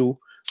stop you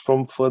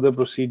from further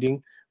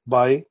proceeding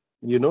by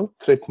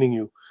threatening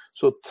you.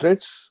 So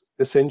threats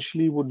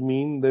essentially would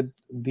mean that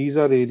these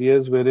are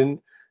areas wherein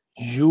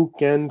you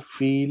can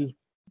feel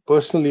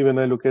personally. When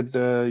I look at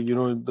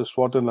the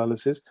SWOT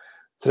analysis,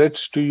 threats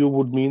to you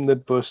would mean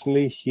that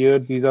personally here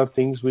these are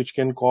things which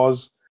can cause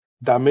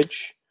damage,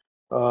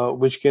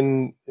 which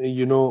can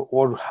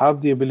or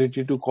have the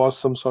ability to cause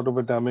some sort of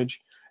a damage,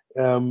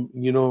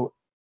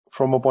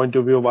 from a point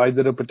of view of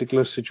either a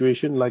particular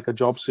situation like a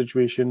job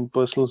situation,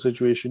 personal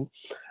situation,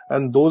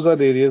 and those are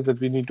areas that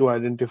we need to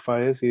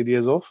identify as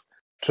areas of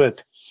threat.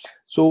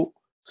 So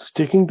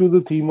sticking to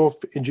the theme of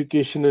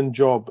education and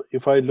job,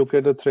 if I look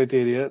at a threat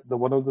area,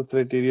 one of the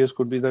threat areas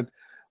could be that,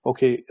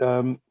 okay,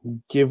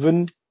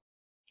 given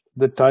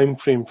the time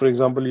frame, for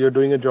example, you're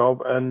doing a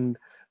job and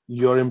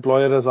your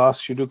employer has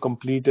asked you to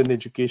complete an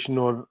education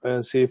or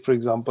say, for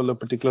example, a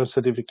particular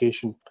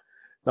certification.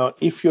 Now,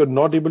 if you're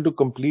not able to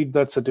complete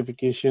that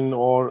certification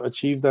or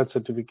achieve that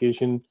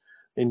certification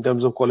in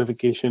terms of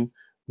qualification,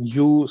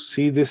 you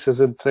see this as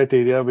a threat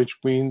area, which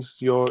means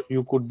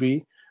you could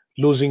be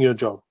losing your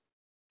job,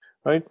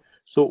 right?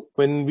 So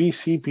when we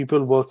see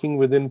people working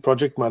within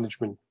project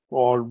management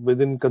or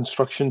within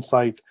construction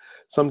site,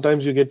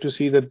 sometimes you get to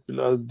see that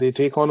they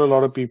take on a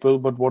lot of people,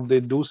 but what they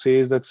do say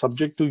is that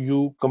subject to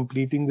you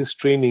completing this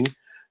training,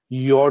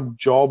 your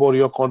job or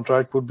your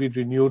contract would be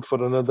renewed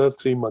for another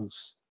 3 months.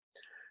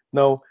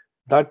 Now,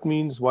 that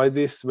means when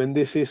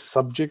they say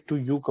subject to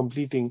you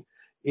completing,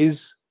 is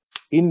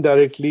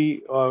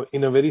indirectly,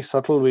 in a very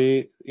subtle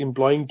way,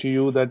 implying to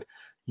you that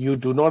you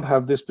do not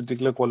have this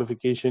particular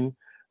qualification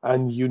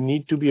and you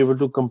need to be able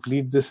to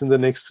complete this in the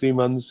next 3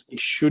 months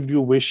should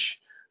you wish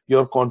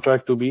your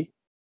contract to be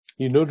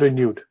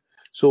renewed.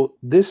 So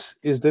this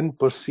is then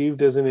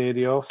perceived as an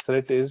area of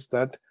threat, is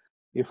that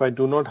if I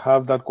do not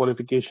have that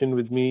qualification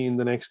with me in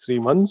the next 3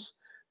 months,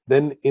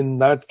 then in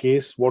that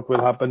case, what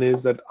will happen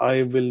is that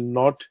I will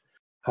not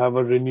have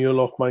a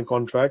renewal of my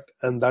contract,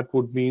 and that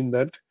would mean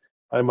that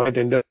I might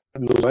end up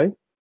losing my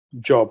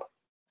job.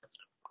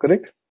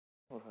 Correct?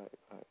 Right.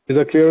 Is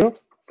that clear enough?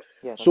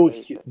 Yeah. So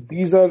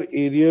these are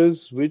areas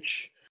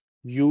which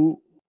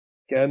you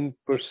can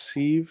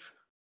perceive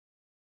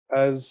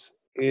as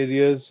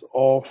areas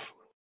of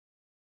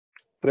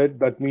threat.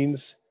 That means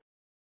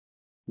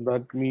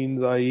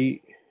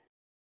i.e.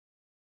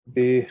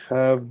 they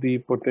have the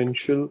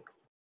potential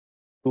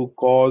to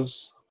cause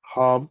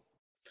harm,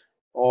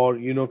 or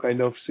kind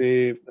of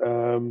say,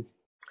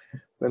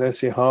 when I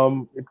say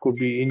harm, it could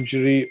be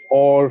injury,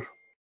 or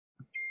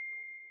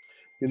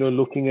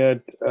looking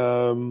at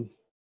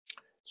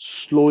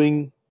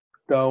slowing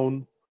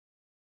down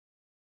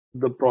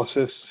the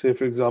process. Say,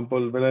 for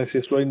example, when I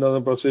say slowing down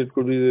the process, it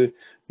could be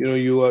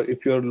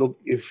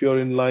if you're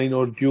in line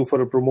or due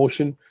for a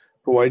promotion,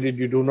 provided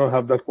you do not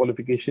have that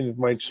qualification, it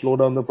might slow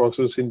down the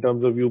process in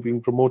terms of you being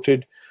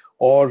promoted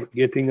or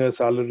getting a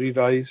salary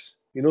rise,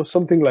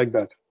 something like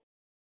that.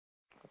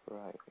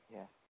 Right.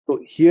 Yeah. So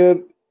here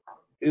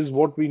is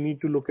what we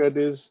need to look at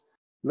is,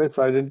 let's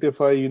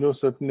identify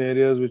certain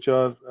areas which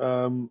are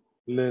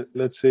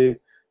let's say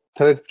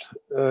threat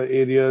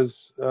areas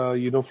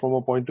from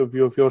a point of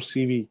view of your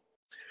CV.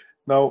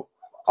 Now,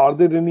 are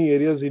there any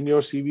areas in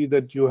your CV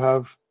that you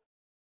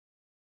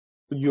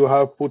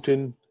have put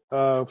in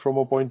from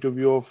a point of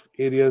view of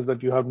areas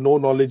that you have no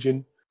knowledge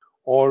in,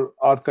 or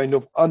are kind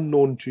of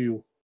unknown to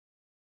you?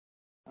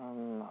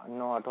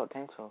 No, I don't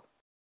think so.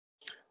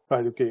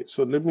 Right. Okay.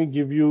 So let me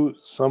give you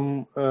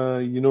some,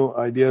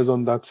 ideas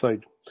on that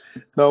side.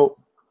 Now,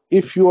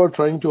 if you are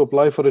trying to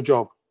apply for a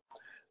job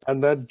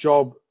and that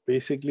job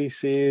basically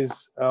says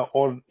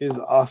or is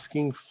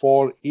asking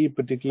for a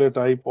particular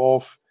type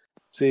of,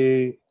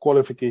 say,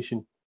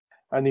 qualification,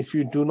 and if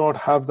you do not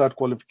have that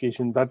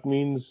qualification, that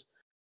means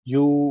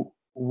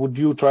would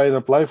you try and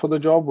apply for the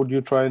job? Would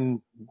you try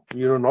and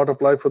not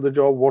apply for the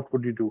job? What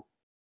would you do?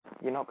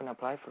 You're not going to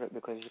apply for it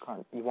because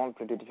you won't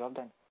be able to do the job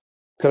then.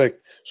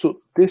 Correct. So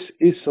this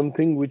is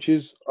something which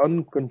is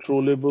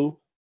uncontrollable,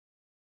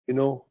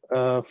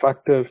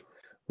 factor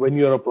when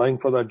you are applying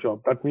for that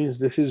job. That means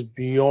this is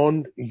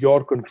beyond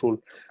your control.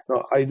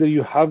 Now, either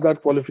you have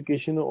that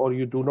qualification or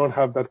you do not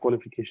have that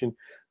qualification.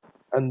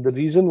 And the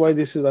reason why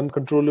this is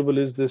uncontrollable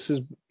is this is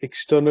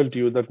external to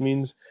you. That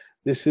means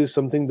this is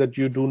something that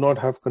you do not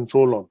have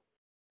control on,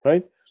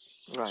 right?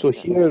 Right. So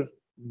Yeah. here,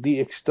 the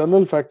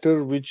external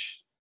factor which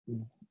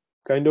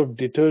kind of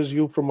deters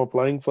you from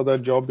applying for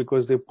that job,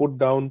 because they put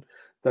down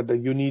that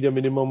you need a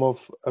minimum of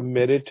a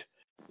merit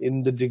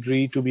in the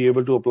degree to be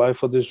able to apply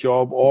for this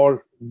job,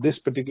 or this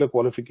particular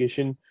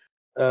qualification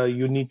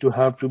you need to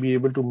have to be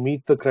able to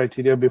meet the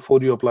criteria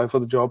before you apply for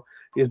the job,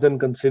 is then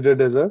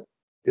considered as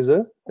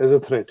a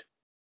threat,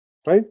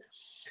 right?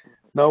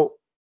 Now,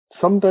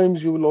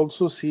 sometimes you will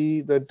also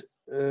see that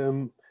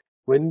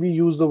when we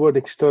use the word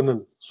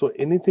external, so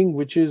anything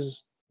which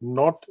is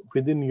not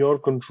within your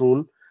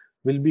control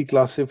will be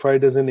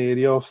classified as an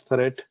area of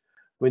threat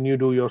when you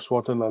do your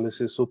SWOT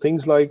analysis. So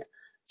things like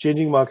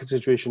changing market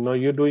situation. Now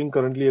you're doing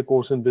currently a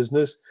course in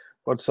business,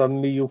 but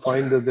suddenly you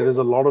find that there is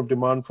a lot of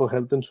demand for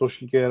health and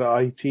social care,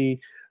 IT,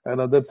 and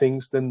other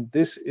things. Then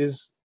this is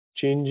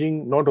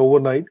changing, not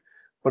overnight,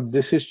 but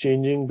this is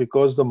changing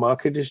because the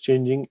market is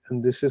changing,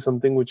 and this is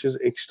something which is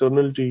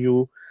external to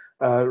you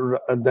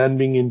than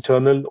being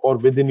internal or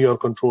within your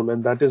control,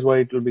 and that is why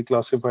it will be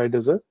classified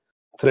as a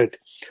threat.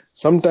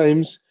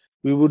 Sometimes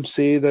we would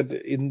say that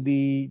in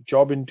the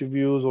job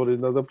interviews or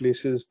in other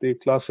places, they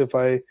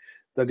classify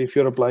that if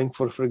you're applying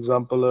for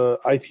example, a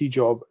IT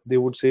job, they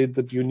would say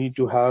that you need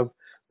to have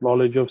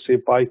knowledge of, say,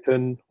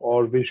 Python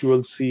or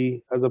Visual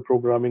C as a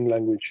programming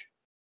language.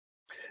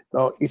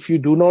 Now, if you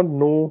do not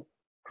know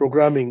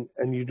programming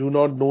and you do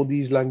not know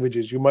these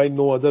languages, you might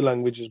know other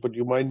languages, but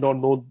you might not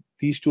know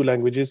these two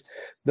languages,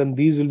 then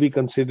these will be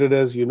considered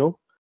as,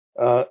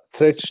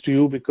 threats to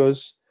you, because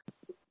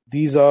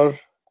these are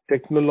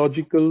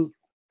technological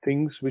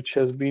things which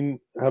have been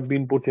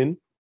put in,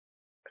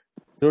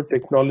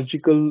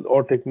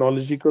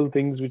 technological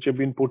things which have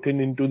been put in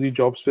into the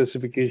job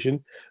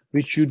specification,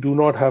 which you do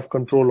not have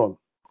control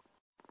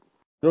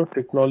on,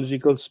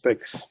 technological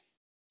specs.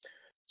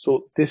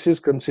 So this is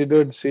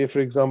considered, say, for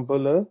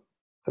example, a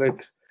threat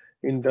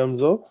in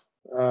terms of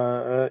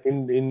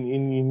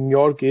in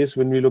your case,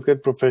 when we look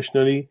at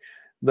professionally,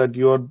 that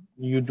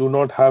you do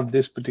not have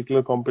this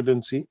particular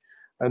competency,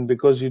 and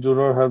because you do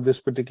not have this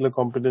particular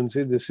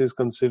competency, this is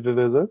considered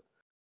as a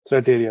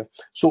threat area.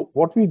 So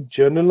what we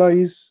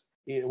generalize,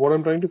 what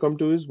I'm trying to come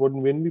to is,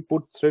 when we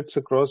put threats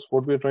across,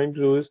 what we're trying to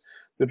do is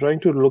we're trying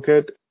to look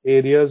at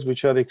areas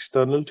which are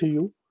external to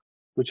you,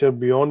 which are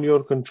beyond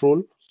your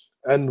control,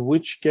 and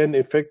which can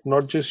affect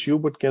not just you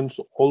but can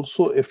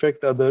also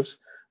affect others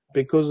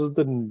because of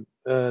the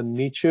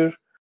nature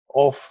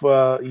of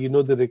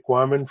the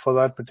requirement for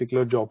that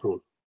particular job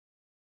role.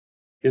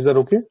 Is that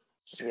okay?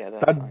 Yeah,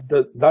 that's fine.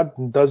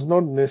 That does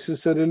not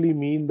necessarily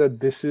mean that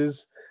this is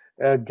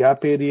a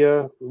gap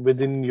area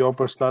within your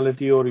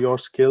personality or your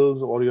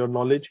skills or your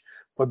knowledge,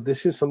 but this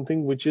is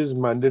something which is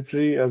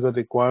mandatory as a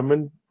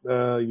requirement,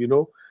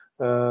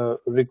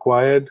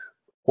 required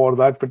for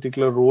that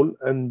particular role,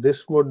 and this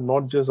would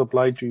not just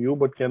apply to you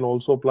but can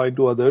also apply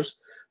to others,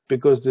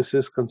 because this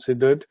is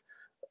considered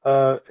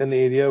an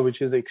area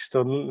which is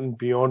external and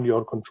beyond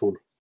your control.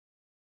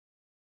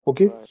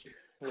 Okay. Right.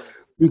 Yeah.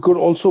 We could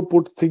also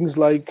put things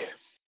like,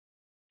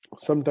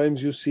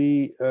 sometimes you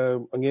see,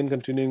 again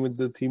continuing with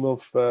the theme of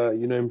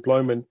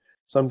employment,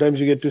 sometimes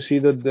you get to see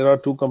that there are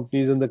two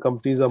companies and the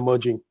companies are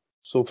merging.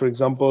 So for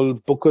example,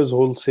 Booker's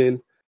Wholesale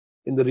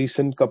in the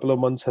recent couple of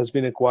months has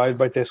been acquired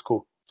by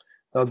Tesco.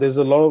 Now there's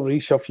a lot of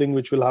reshuffling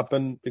which will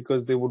happen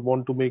because they would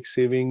want to make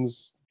savings,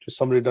 to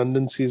some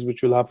redundancies which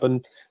will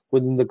happen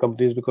within the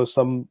companies, because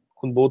on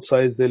both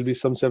sides there'll be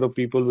some set of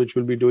people which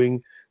will be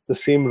doing the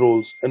same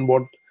roles, and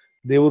what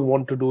they would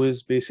want to do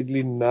is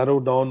basically narrow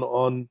down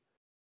on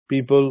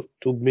people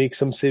to make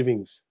some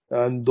savings,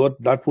 and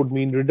that would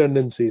mean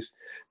redundancies.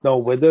 Now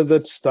whether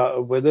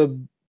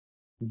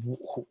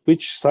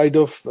which side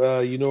of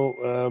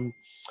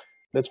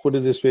let's put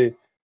it this way,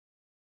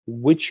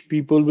 which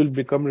people will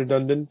become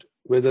redundant,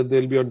 whether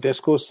they'll be on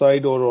Tesco's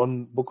side or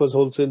on Booker's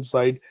Wholesale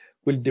side,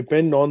 will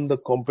depend on the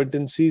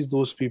competencies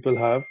those people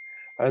have,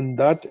 and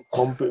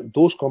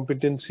those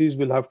competencies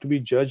will have to be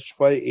judged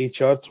by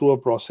HR through a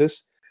process,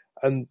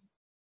 and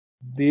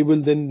they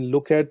will then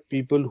look at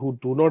people who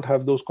do not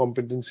have those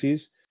competencies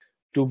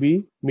to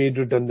be made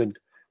redundant.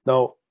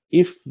 Now,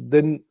 if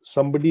then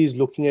somebody is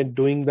looking at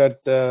doing that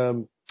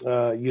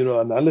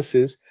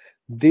analysis,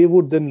 they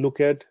would then look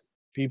at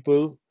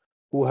people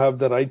who have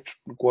the right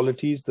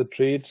qualities, the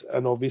traits,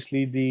 and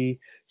obviously the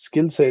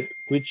skill set,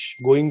 which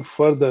going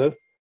further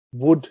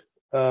would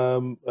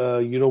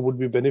would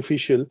be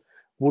beneficial,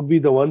 would be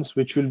the ones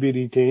which will be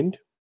retained,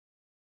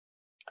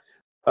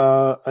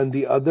 and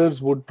the others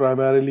would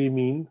primarily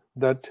mean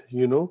that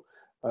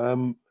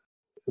um,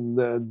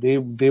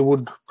 they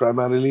would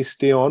primarily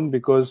stay on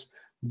because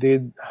they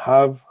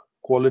have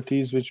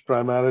qualities which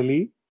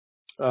primarily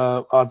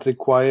are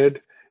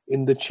required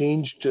in the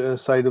changed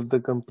side of the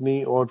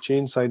company or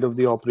change side of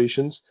the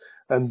operations,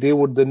 and they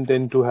would then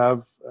tend to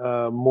have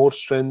more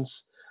strengths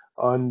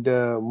and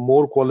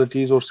more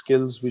qualities or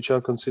skills which are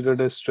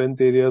considered as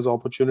strength areas,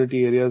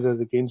 opportunity areas, as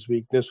against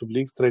weakness,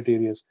 oblique threat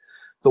areas.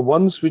 The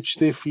ones which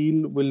they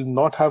feel will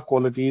not have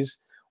qualities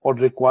or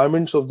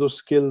requirements of those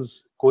skills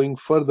going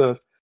further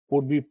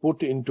would be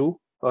put into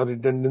a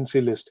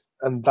redundancy list.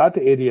 And that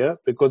area,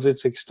 because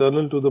it's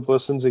external to the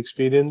person's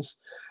experience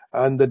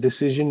and the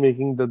decision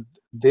making that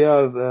they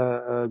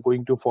are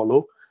going to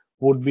follow,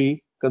 would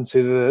be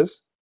considered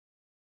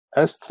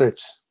as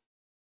threats.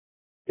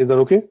 Is that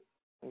okay?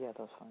 Yeah,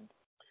 that's fine.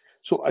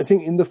 So I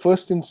think in the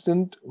first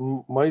instant,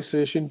 my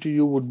suggestion to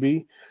you would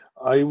be,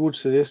 I would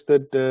suggest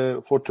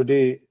that for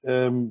today,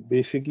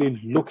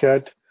 basically look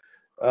at,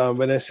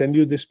 when I send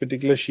you this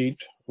particular sheet,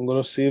 I'm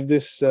going to save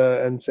this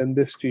and send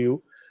this to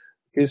you,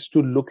 is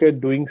to look at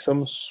doing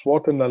some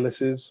SWOT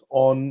analysis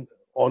on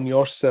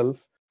yourself,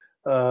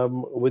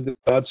 with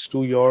regards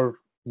to your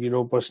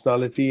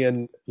personality,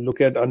 and look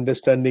at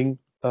understanding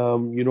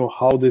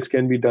how this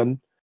can be done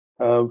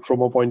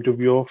from a point of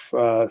view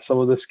of some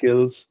of the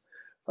skills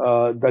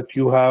that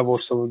you have, or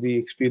some of the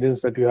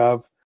experience that you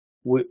have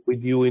with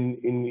you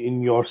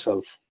in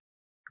yourself.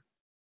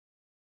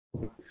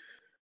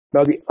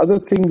 Now, the other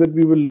thing that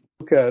we will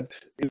look at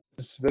is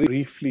very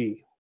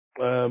briefly,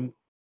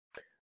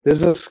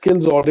 there's a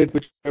skills audit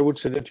which I would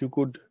say that you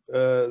could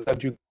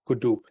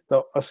do.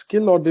 Now, a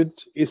skill audit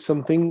is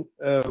something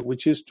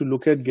which is to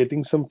look at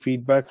getting some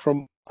feedback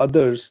from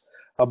others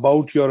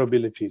about your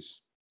abilities.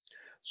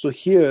 So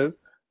here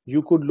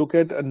you could look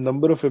at a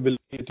number of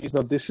abilities.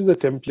 Now, this is a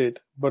template,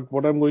 but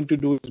what I'm going to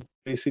do is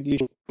basically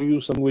show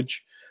you some which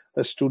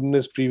a student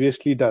has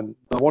previously done.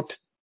 Now, what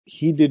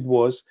he did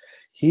was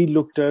he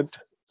looked at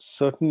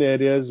certain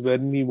areas where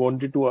he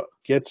wanted to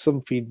get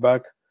some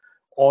feedback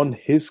on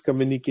his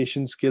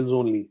communication skills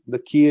only. The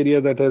key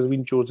area that has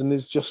been chosen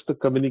is just the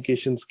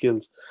communication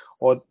skills,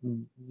 or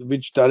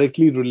which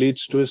directly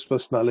relates to his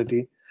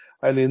personality.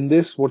 And in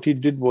this, what he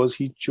did was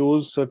he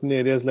chose certain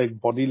areas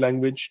like body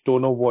language,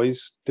 tone of voice,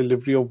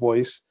 delivery of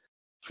voice,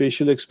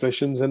 facial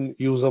expressions, and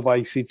use of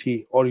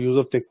ICT or use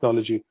of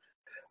technology.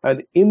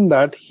 And in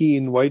that, he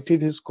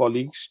invited his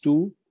colleagues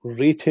to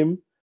rate him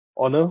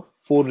on a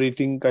 4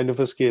 rating kind of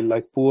a scale,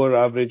 like poor,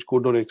 average,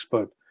 good, or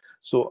expert.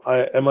 So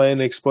am I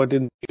an expert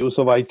in the use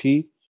of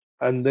IT?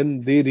 And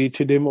then they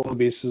rated him on the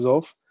basis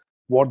of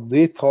what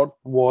they thought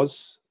was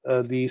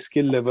the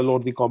skill level or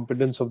the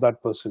competence of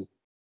that person.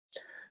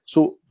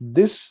 So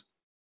this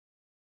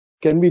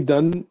can be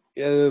done,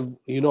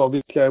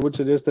 obviously I would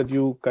suggest that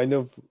you kind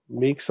of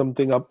make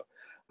something up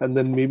and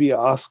then maybe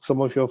ask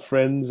some of your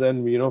friends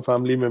and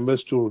family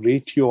members to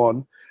rate you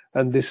on.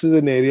 And this is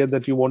an area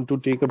that you want to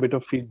take a bit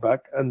of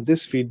feedback, and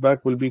this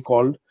feedback will be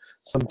called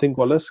something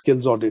called a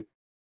skills audit,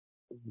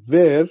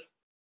 where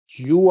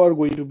you are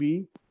going to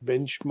be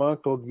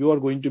benchmarked, or you are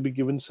going to be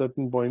given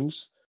certain points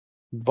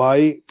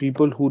by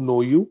people who know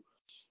you,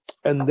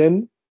 and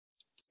then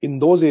in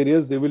those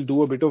areas they will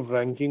do a bit of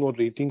ranking or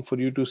rating for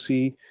you to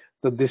see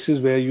that this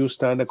is where you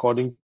stand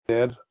according to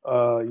their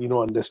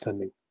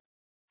understanding.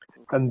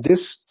 And this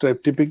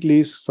typically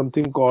is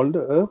something called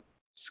a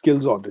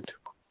skills audit.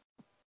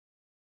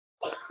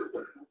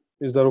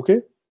 Is that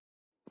okay?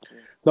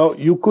 Now,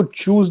 you could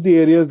choose the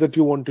areas that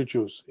you want to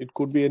choose. It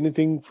could be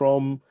anything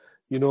from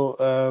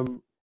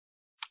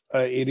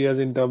areas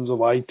in terms of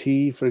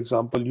IT, for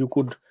example. You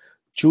could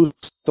choose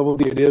some of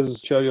the areas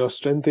which are your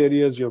strength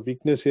areas, your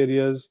weakness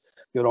areas,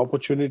 your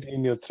opportunity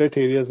and your threat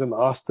areas, and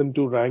ask them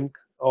to rank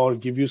or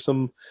give you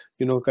some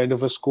kind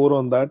of a score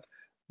on that,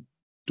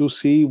 to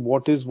see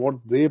what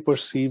they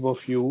perceive of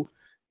you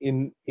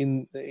in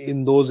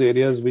those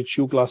areas which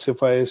you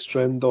classify as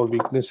strength or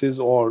weaknesses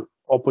or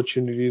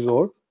opportunities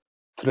or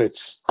threats.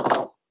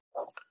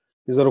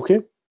 Is that okay?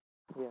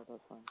 Yeah,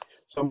 that's fine.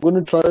 So I'm going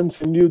to try and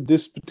send you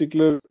this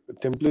particular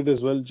template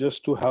as well,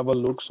 just to have a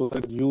look, so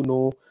that you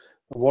know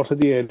what are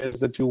the areas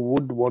that you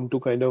would want to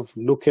kind of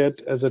look at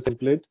as a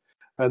template,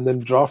 and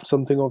then draft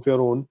something of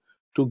your own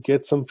to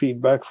get some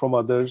feedback from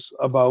others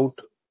about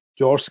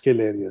your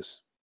skill areas.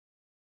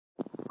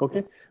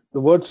 Okay. The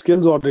word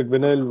skills audit,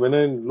 when I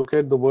look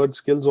at the word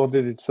skills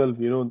audit itself,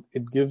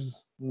 it gives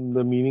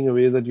the meaning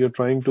away that you're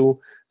trying to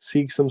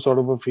seek some sort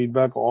of a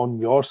feedback on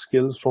your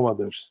skills from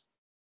others.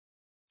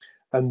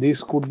 And these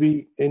could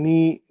be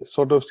any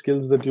sort of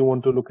skills that you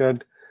want to look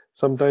at.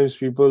 Sometimes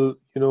people,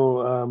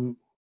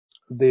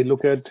 they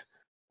look at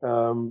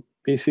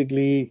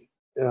basically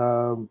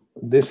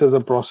this as a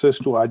process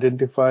to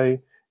identify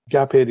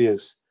gap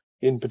areas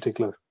in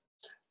particular.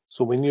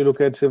 So when you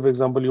look at, say, for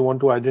example, you want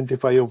to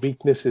identify your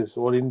weaknesses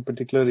or in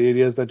particular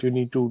areas that you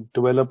need to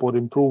develop or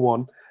improve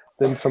on,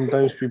 then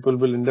sometimes people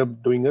will end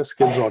up doing a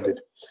skills audit.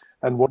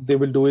 And what they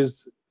will do is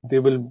they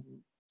will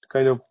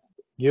kind of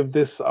give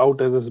this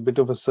out as a bit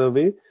of a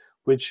survey,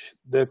 which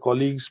their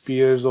colleagues,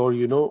 peers, or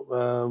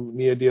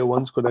near dear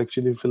ones could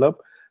actually fill up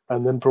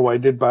and then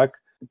provide it back.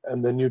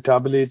 And then you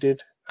tabulate it,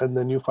 and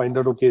then you find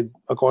out, okay,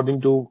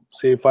 according to,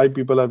 say, 5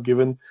 people I've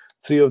given,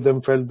 3 of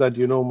them felt that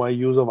my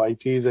use of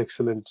IT is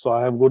excellent, so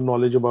I have good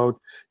knowledge about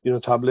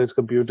tablets,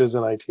 computers,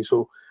 and IT.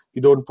 So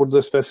you don't put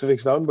the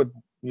specifics down, but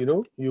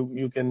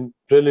you can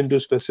drill into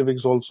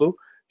specifics also,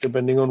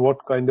 depending on what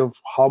kind of,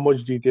 how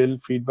much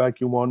detailed feedback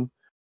you want,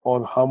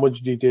 or how much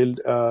detailed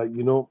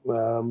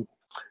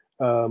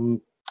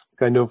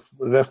kind of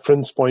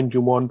reference point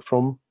you want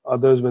from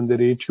others when they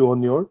rate you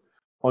on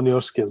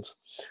your skills.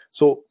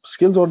 So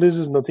skills audit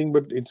is nothing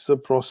but it's a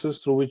process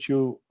through which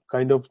you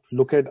kind of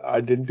look at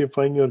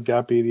identifying your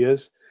gap areas,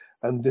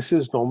 and this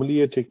is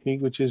normally a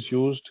technique which is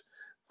used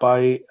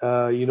by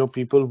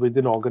people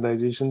within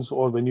organizations,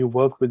 or when you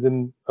work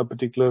within a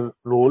particular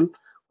role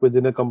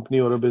within a company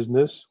or a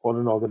business or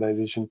an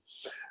organization.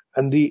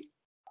 And the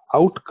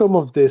outcome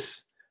of this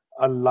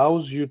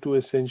allows you to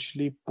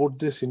essentially put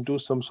this into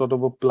some sort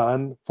of a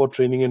plan for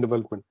training and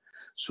development.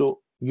 So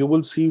you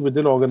will see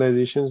within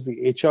organizations,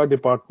 the HR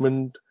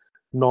department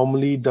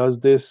normally does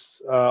this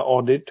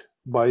audit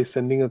by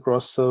sending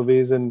across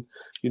surveys and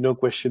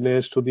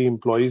questionnaires to the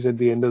employees at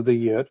the end of the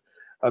year.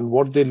 And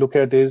what they look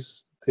at is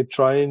they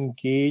try and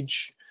gauge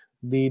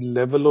the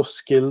level of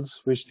skills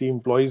which the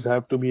employees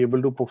have to be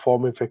able to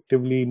perform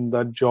effectively in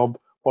that job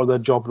or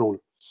that job role.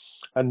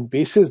 And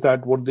basis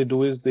that, what they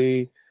do is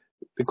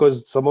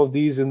because some of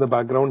these in the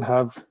background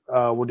have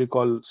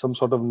some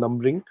sort of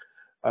numbering,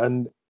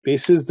 and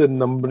basis the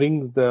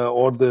numbering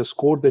or the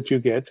score that you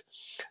get,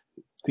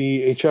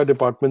 the HR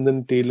department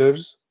then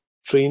tailors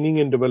training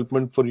and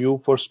development for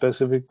you for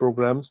specific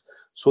programs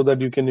so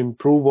that you can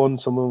improve on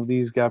some of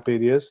these gap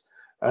areas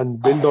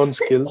and build on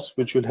skills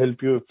which will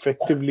help you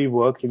effectively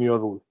work in your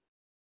role.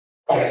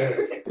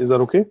 Is that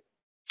okay?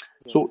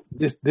 So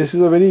this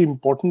is a very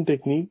important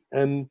technique,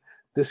 and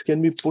this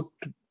can be put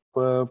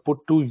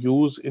to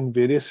use in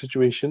various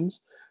situations.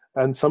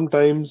 And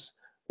sometimes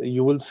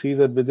you will see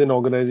that within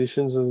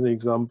organizations, as an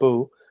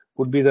example,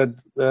 would be that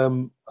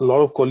a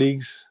lot of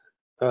colleagues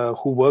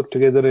who work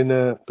together in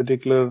a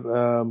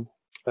particular,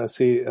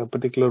 say, a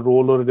particular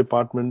role or a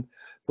department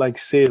like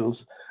sales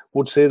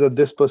would say that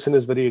this person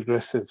is very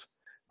aggressive.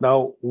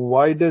 Now,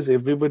 why does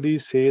everybody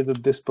say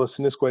that this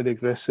person is quite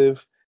aggressive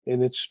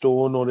in its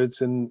tone or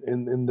it's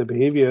in the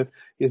behavior?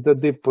 Is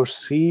that they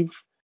perceive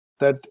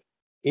that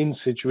in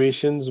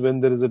situations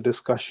when there is a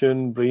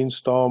discussion,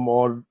 brainstorm,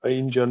 or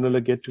in general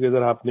a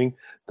get-together happening,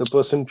 the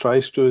person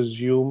tries to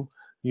assume,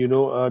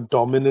 a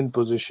dominant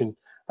position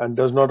and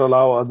does not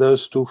allow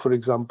others to, for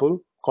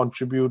example,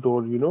 contribute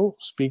or,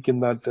 speak in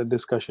that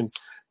discussion.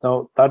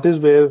 Now, that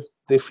is where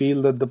they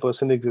feel that the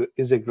person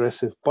is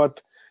aggressive. But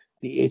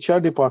the HR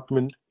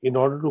department, in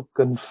order to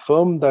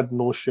confirm that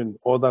notion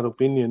or that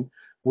opinion,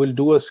 will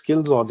do a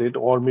skills audit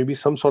or maybe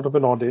some sort of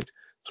an audit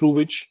through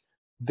which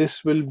this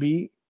will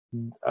be,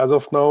 as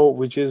of now,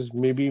 which is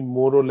maybe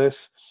more or less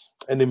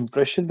an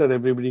impression that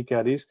everybody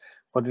carries.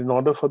 But in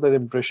order for that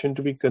impression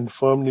to be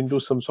confirmed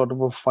into some sort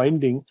of a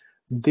finding,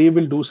 they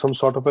will do some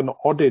sort of an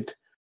audit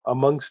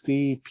amongst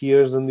the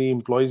peers and the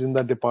employees in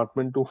that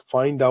department to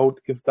find out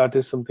if that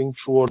is something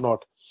true or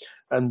not.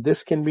 And this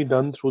can be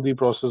done through the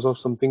process of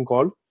something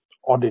called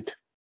audit.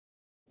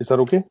 Is that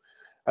okay?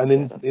 And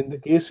in the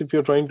case, if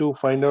you're trying to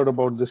find out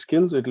about the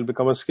skills, it will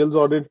become a skills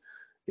audit.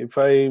 If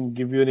I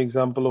give you an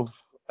example of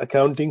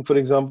accounting, for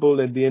example,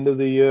 at the end of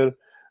the year,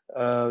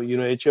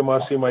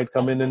 HMRC might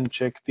come in and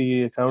check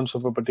the accounts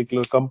of a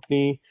particular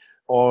company,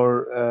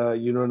 or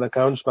an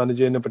accounts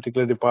manager in a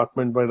particular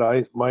department, but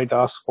I might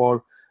ask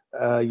for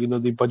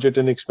the budget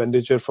and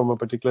expenditure from a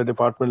particular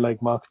department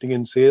like marketing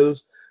and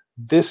sales.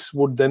 This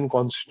would then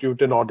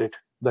constitute an audit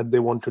that they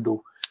want to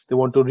do. They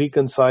want to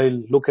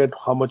reconcile, look at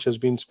how much has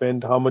been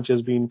spent, how much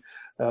has been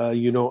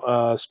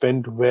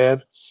spent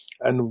where,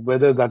 and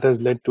whether that has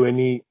led to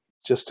any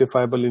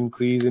justifiable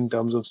increase in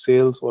terms of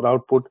sales or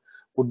output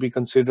would be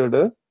considered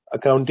a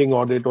accounting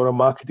audit or a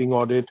marketing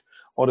audit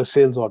or a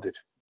sales audit.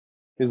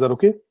 Is that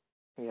okay?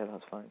 Yeah,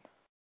 that's fine.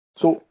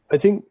 So I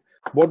think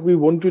what we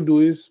want to do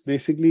is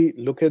basically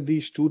look at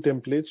these 2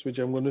 templates, which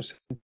I'm going to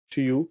send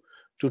to you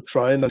to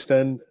try and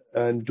understand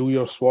and do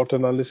your SWOT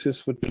analysis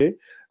for today,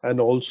 and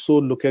also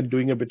look at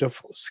doing a bit of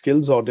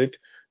skills audit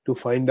to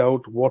find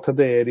out what are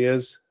the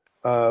areas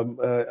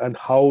and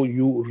how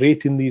you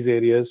rate in these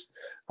areas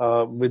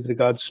with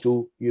regards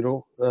to,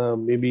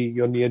 maybe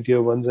your near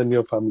dear ones and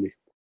your family.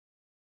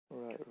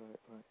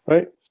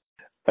 Right.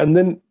 And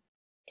then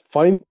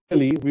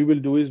finally, we will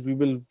do is we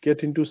will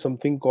get into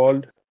something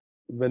called,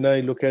 when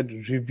I look at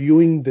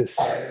reviewing this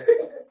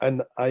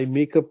and I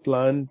make a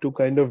plan to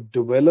kind of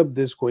develop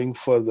this going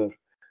further.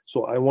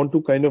 So I want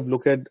to kind of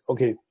look at,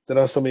 okay, there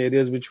are some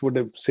areas which would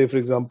have, say, for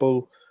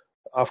example,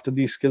 after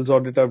the skills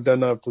audit I've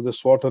done, after the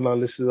SWOT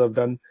analysis I've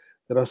done,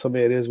 there are some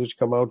areas which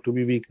come out to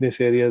be weakness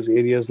areas,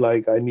 areas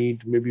like I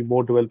need maybe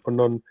more development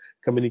on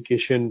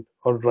communication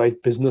or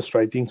business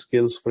writing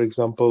skills, for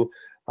example.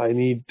 I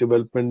need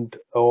development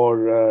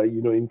or,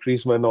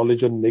 increase my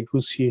knowledge on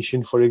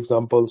negotiation, for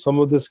example. Some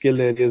of the skill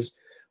areas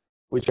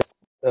which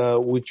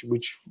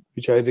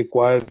which I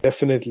require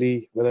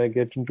definitely when I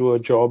get into a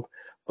job,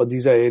 but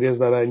these are areas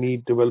that I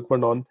need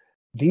development on.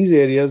 These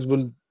areas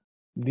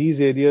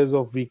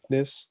of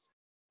weakness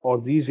or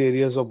these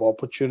areas of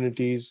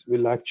opportunities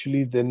will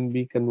actually then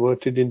be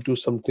converted into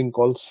something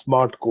called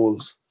SMART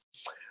goals.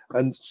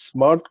 And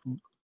SMART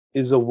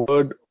is a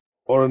word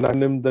or an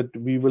acronym that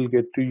we will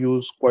get to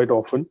use quite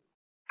often.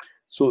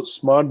 So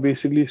SMART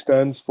basically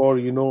stands for,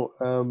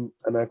 an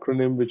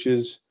acronym which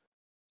is,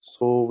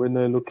 so when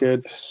I look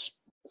at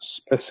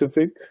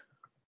specific,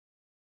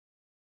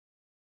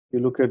 you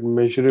look at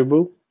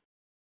measurable,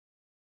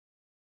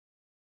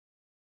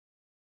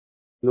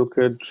 look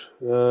at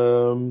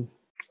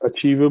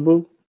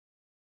achievable,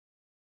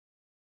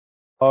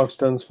 R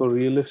stands for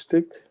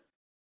realistic,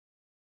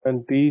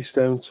 and T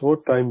stands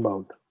for time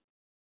bound.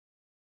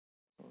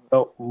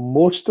 Now,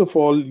 most of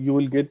all, you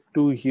will get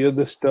to hear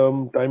this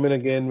term time and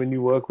again when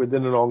you work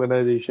within an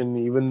organization,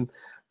 even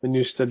when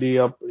you study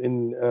up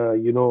in,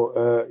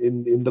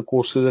 in the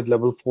courses at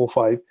level 4,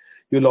 5.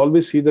 You'll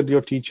always see that your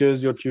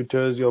teachers, your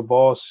tutors, your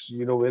boss,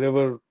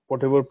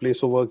 whatever place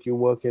of work you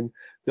work in,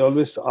 they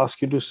always ask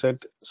you to set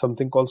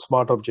something called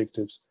SMART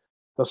objectives.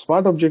 The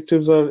SMART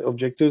objectives are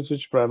objectives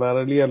which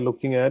primarily are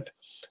looking at,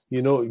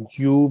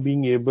 you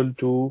being able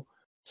to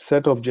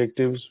set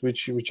objectives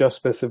which are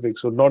specific,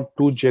 so not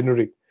too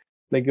generic.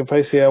 Like if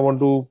I say I want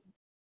to,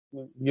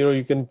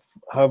 you can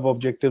have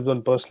objectives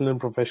on personal and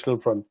professional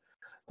front.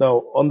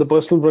 Now, on the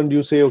personal front,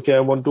 you say, okay, I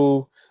want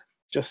to,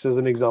 just as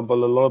an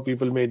example, a lot of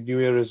people made New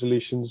Year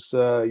resolutions,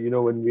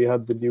 when we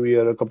had the New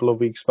Year a couple of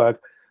weeks back,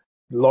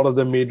 a lot of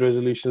them made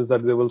resolutions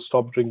that they will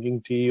stop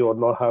drinking tea or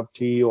not have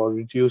tea or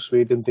reduce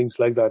weight and things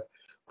like that.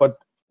 But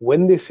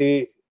when they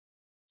say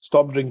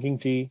stop drinking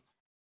tea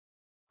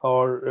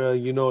or,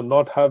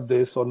 not have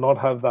this or not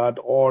have that,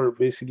 or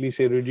basically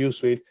say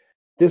reduce weight,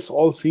 this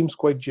all seems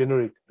quite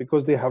generic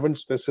because they haven't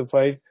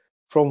specified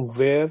from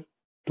where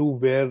to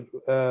where,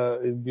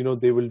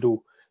 they will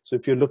do. So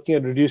if you're looking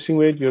at reducing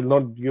weight, you've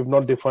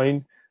not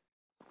defined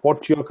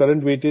what your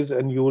current weight is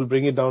and you will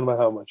bring it down by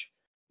how much.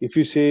 If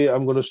you say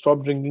I'm going to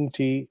stop drinking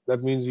tea,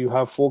 that means you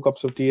have 4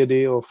 cups of tea a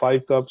day or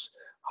 5 cups.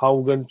 How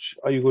much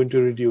are you going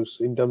to reduce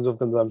in terms of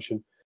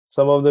consumption?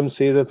 Some of them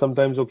say that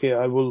sometimes, okay,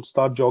 I will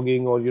start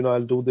jogging or,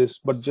 I'll do this,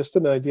 but just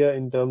an idea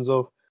in terms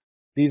of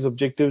these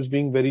objectives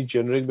being very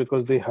generic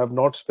because they have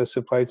not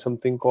specified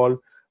something called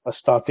a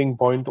starting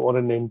point or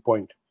an end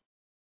point.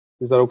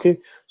 Is that okay?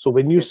 So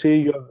when you say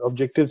your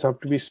objectives have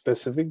to be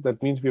specific,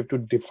 that means we have to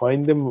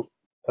define them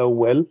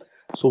well,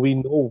 so we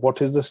know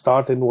what is the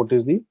start and what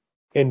is the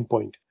end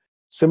point.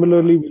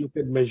 Similarly, we look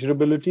at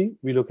measurability,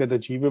 we look at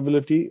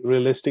achievability,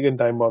 realistic, and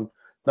time bound.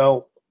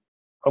 Now,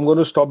 I'm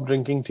going to stop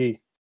drinking tea.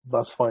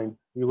 That's fine.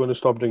 You're going to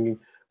stop drinking,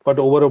 but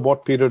over a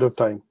what period of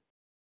time?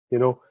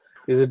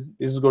 Is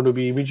it going to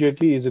be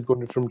immediately? Is it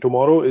going to be from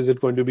tomorrow? Is it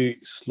going to be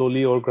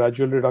slowly or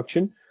gradual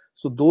reduction?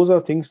 So those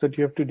are things that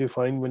you have to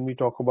define when we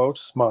talk about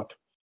SMART.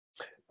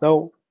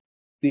 Now,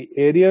 the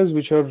areas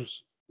which are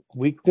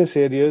weakness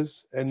areas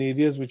and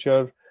areas which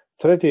are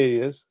threat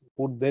areas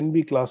would then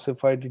be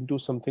classified into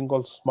something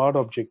called SMART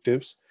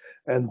objectives,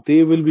 and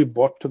they will be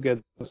brought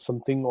together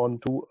something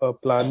onto a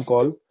plan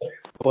called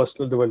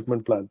personal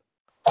development plan.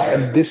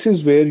 And this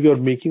is where you're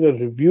making a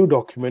review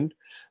document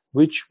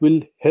which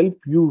will help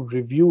you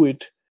review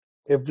it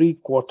every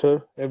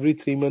quarter, every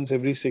 3 months,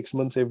 every 6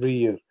 months, every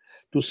year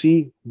to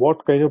see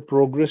what kind of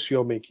progress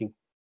you're making.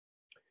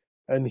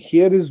 And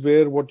here is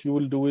where what you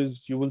will do is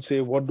you will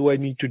say, what do I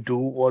need to do,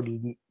 or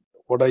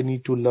what I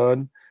need to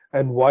learn,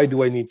 and why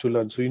do I need to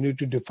learn? So you need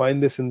to define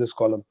this in this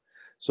column.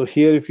 So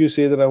here, if you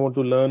say that I want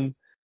to learn,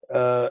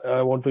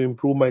 I want to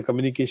improve my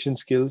communication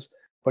skills,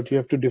 but you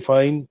have to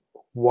define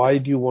why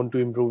do you want to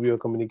improve your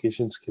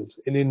communication skills,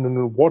 and in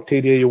what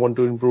area you want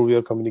to improve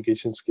your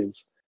communication skills.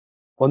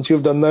 Once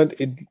you've done that,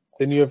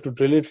 then you have to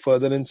drill it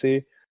further and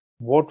say,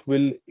 what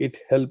will it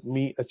help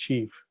me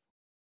achieve?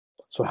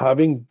 So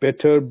having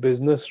better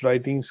business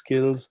writing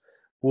skills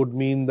would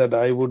mean that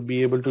I would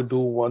be able to do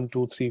 1,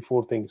 2, 3,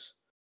 4 things,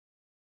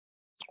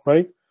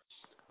 right?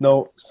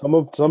 Now,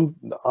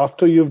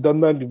 after you've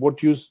done that,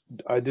 what you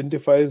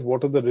identify is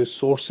what are the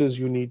resources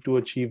you need to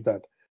achieve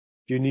that.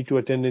 Do you need to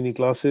attend any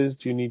classes?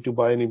 Do you need to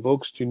buy any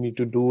books? Do you need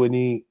to do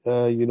any,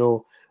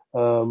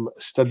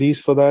 studies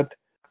for that?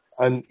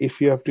 And if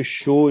you have to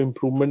show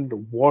improvement,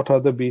 what are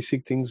the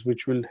basic things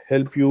which will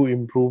help you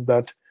improve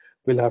that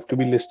will have to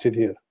be listed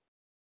here.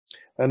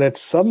 And at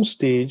some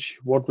stage,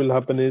 what will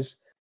happen is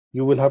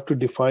you will have to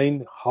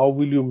define how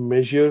will you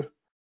measure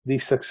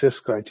the success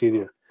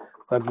criteria.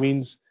 That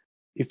means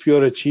if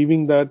you're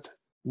achieving that,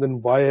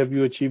 then why have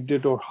you achieved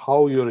it or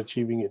how you're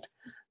achieving it.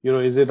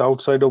 Is it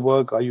outside of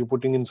work? Are you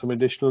putting in some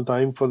additional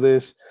time for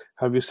this?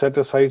 Have you set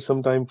aside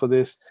some time for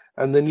this?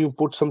 And then you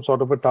put some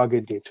sort of a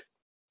target date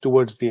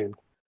towards the end.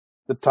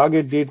 The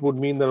target date would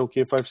mean that,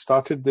 okay, if I've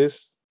started this,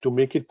 to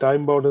make it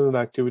time bound as an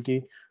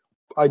activity,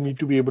 I need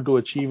to be able to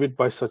achieve it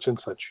by such and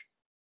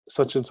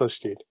such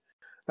date.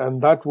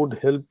 And that would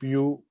help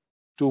you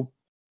to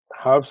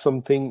have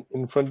something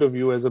in front of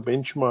you as a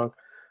benchmark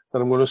that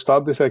I'm going to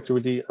start this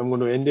activity, I'm going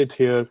to end it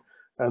here,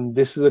 and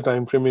this is the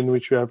time frame in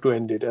which you have to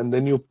end it. And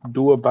then you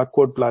do a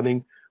backward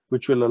planning,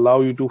 which will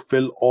allow you to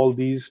fill all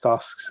these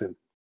tasks in,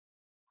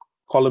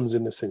 columns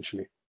in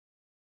essentially.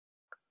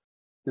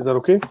 Is that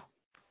okay?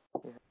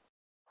 Yeah.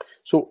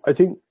 So I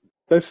think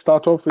let's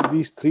start off with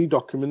these 3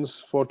 documents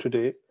for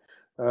today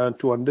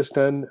to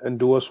understand and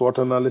do a SWOT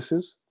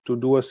analysis, to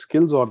do a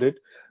skills audit.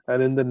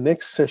 And in the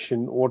next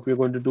session, what we're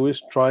going to do is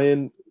try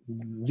and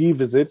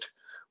revisit,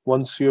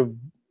 once you've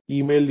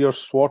emailed your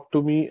SWOT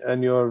to me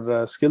and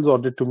your skills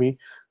audit to me,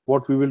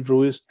 what we will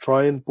do is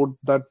try and put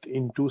that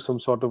into some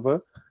sort of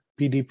a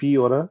PDP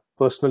or a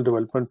personal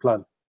development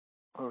plan.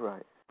 All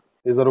right.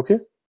 Is that okay?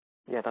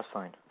 Yeah, that's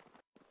fine.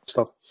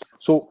 Stuff.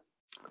 So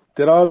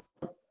there are,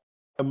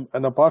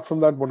 and apart from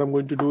that, what I'm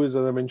going to do is,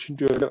 as I mentioned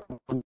to you earlier, I'm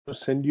going to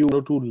send you 1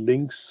 or 2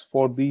 links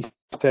for these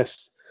tests.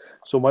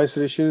 So my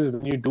suggestion is,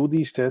 when you do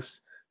these tests,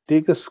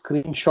 take a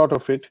screenshot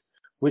of it,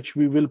 which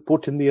we will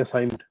put in the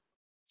assignment,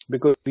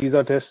 because these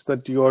are tests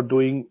that you are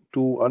doing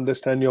to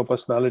understand your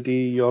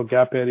personality, your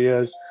gap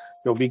areas,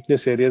 your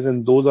weakness areas,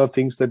 and those are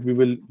things that we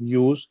will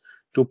use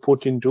to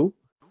put into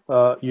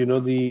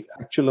the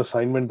actual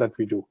assignment that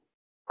we do.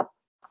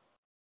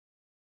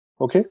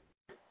 Okay?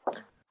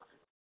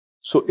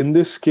 So in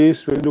this case,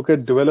 when we look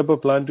at develop a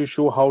plan to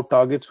show how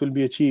targets will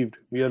be achieved,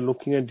 we are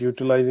looking at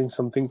utilizing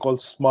something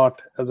called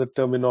SMART as a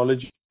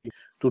terminology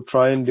to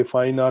try and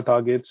define our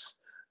targets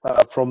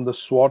from the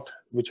SWOT,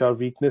 which are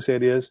weakness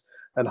areas,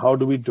 and how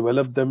do we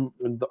develop them,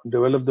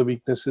 develop the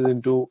weaknesses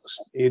into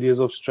areas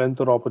of strength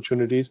or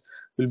opportunities,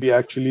 will be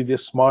actually the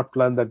SMART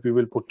plan that we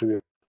will put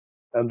together,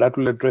 and that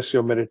will address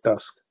your merit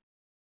task.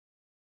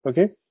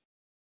 Okay?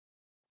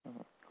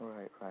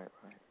 Right.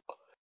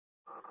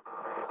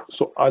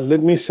 So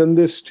let me send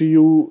this to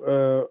you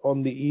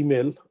on the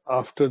email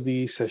after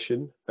the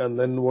session, and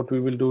then what we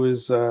will do is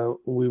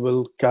we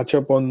will catch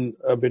up on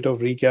a bit of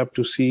recap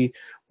to see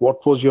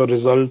what were your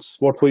results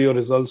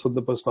of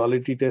the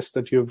personality test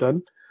that you have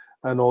done,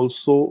 and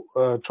also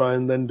try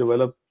and then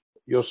develop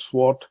your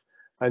SWOT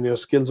and your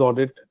skills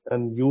audit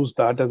and use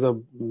that as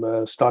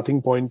a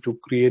starting point to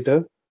create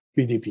a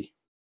PDP.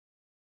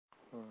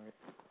 All right.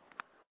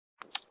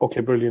 Okay,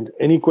 brilliant.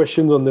 Any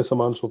questions on this,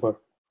 Aman, so far?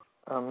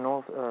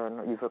 No,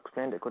 you've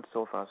explained it good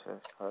so far, sir.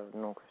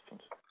 No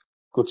questions.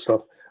 Good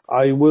stuff.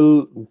 I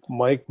will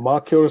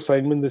mark your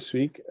assignment this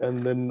week,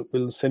 and then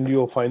we'll send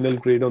you a final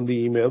grade on the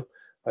email.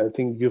 I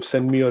think you've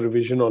sent me a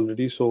revision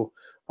already, so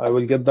I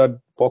will get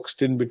that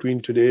boxed in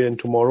between today and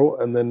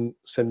tomorrow, and then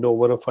send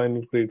over a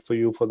final grade for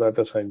you for that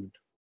assignment.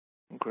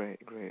 Great.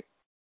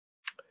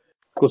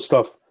 Good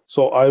stuff.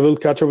 So I will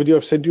catch up with you.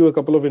 I've sent you a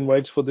couple of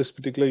invites for this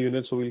particular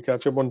unit, so we'll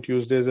catch up on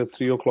Tuesdays at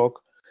 3 o'clock.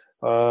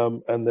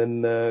 And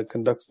then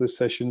conduct this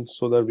session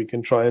so that we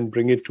can try and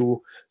bring it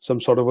to some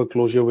sort of a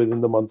closure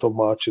within the month of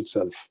March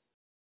itself.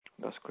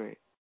 That's great.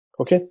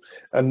 Okay.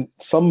 And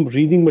some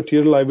reading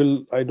material,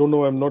 I don't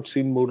know, I've not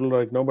seen Moodle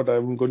right now, but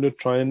I'm going to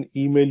try and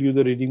email you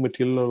the reading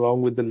material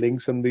along with the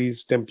links and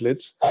these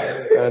templates.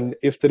 And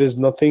if there is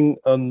nothing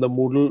on the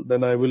Moodle,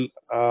 then I will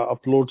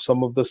upload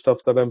some of the stuff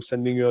that I'm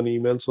sending you on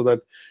email so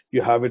that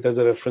you have it as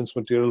a reference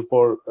material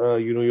for,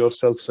 your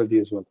self-study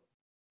as well.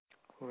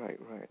 Right.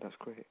 That's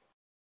great.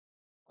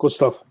 Good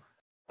stuff.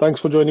 Thanks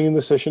for joining in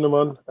this session,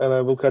 Aman, and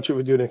I will catch up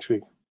with you next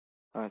week.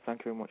 Thank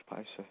you very much,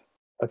 Pai, sir.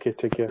 Okay,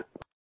 take care.